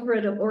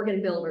triumvirate of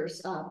organ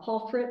builders,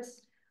 Paul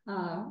Fritz,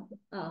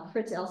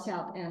 Fritz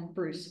Elshout, and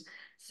Bruce.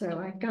 So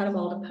I got them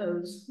all to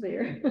pose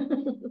there.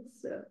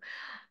 So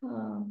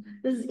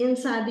This is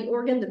inside the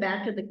organ, the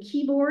back of the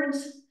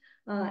keyboards,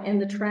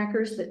 and the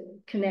trackers that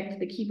connect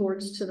the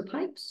keyboards to the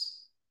pipes.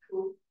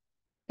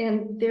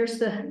 And there's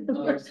the,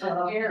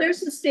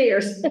 there's the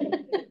stairs.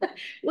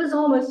 It was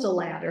almost a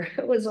ladder.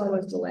 It was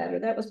almost a ladder.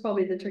 That was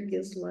probably the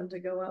trickiest one to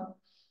go up.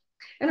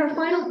 And our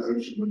final.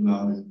 Would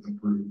not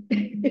approve.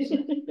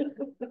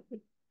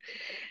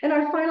 And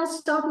our final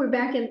stop, we're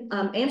back in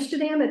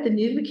Amsterdam at the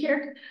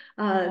Nieuwekerk.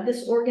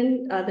 This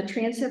organ, the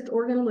transept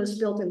organ, was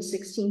built in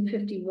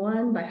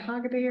 1651 by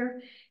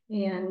Hagebeer,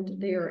 and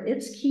there are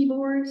its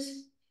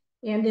keyboards.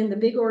 And then the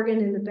big organ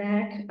in the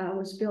back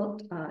was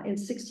built in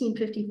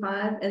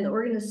 1655, and the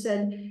organist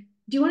said,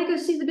 "Do you want to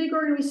go see the big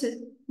organ?" We said,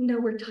 "No,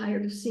 we're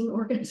tired of seeing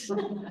organs."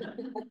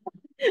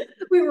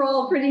 We were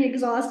all pretty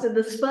exhausted.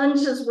 The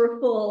sponges were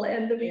full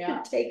and we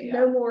could take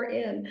no more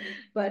in.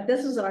 But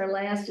this was our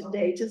last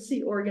day to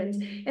see organs.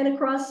 And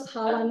across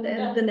Holland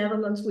and the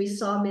Netherlands, we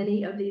saw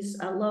many of these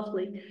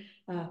lovely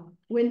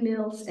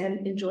windmills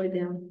and enjoyed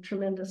them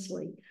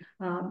tremendously.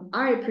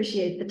 I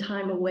appreciate the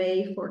time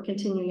away for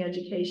continuing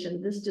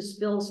education. This just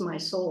fills my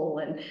soul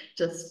and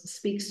just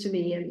speaks to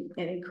me and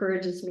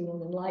encourages me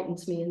and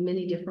enlightens me in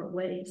many different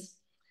ways.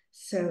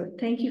 So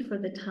thank you for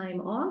the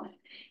time off.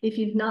 If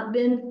you've not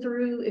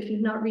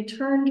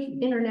returned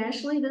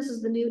internationally, this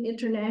is the new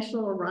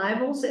international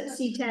arrivals at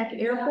SeaTac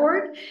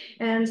Airport.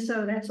 And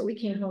so that's what we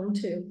came home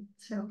to.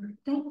 So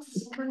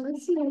thanks for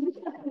listening.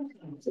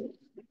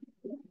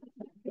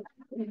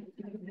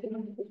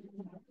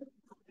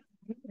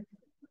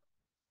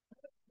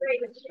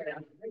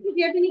 If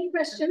you have any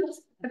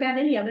questions about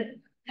any of it,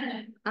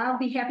 I'll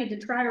be happy to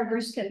try, or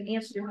Bruce can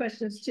answer your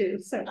questions too.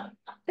 So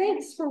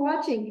thanks for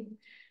watching.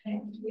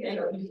 Thank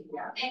you.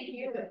 Thank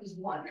you. That is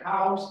one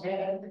cow's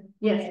head.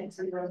 Yes.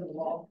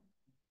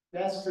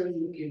 That's so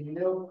you can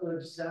milk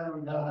good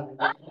sound out of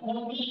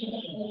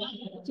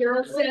it.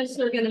 Gerald says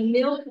they're going to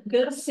milk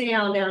good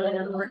sound out of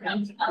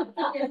them.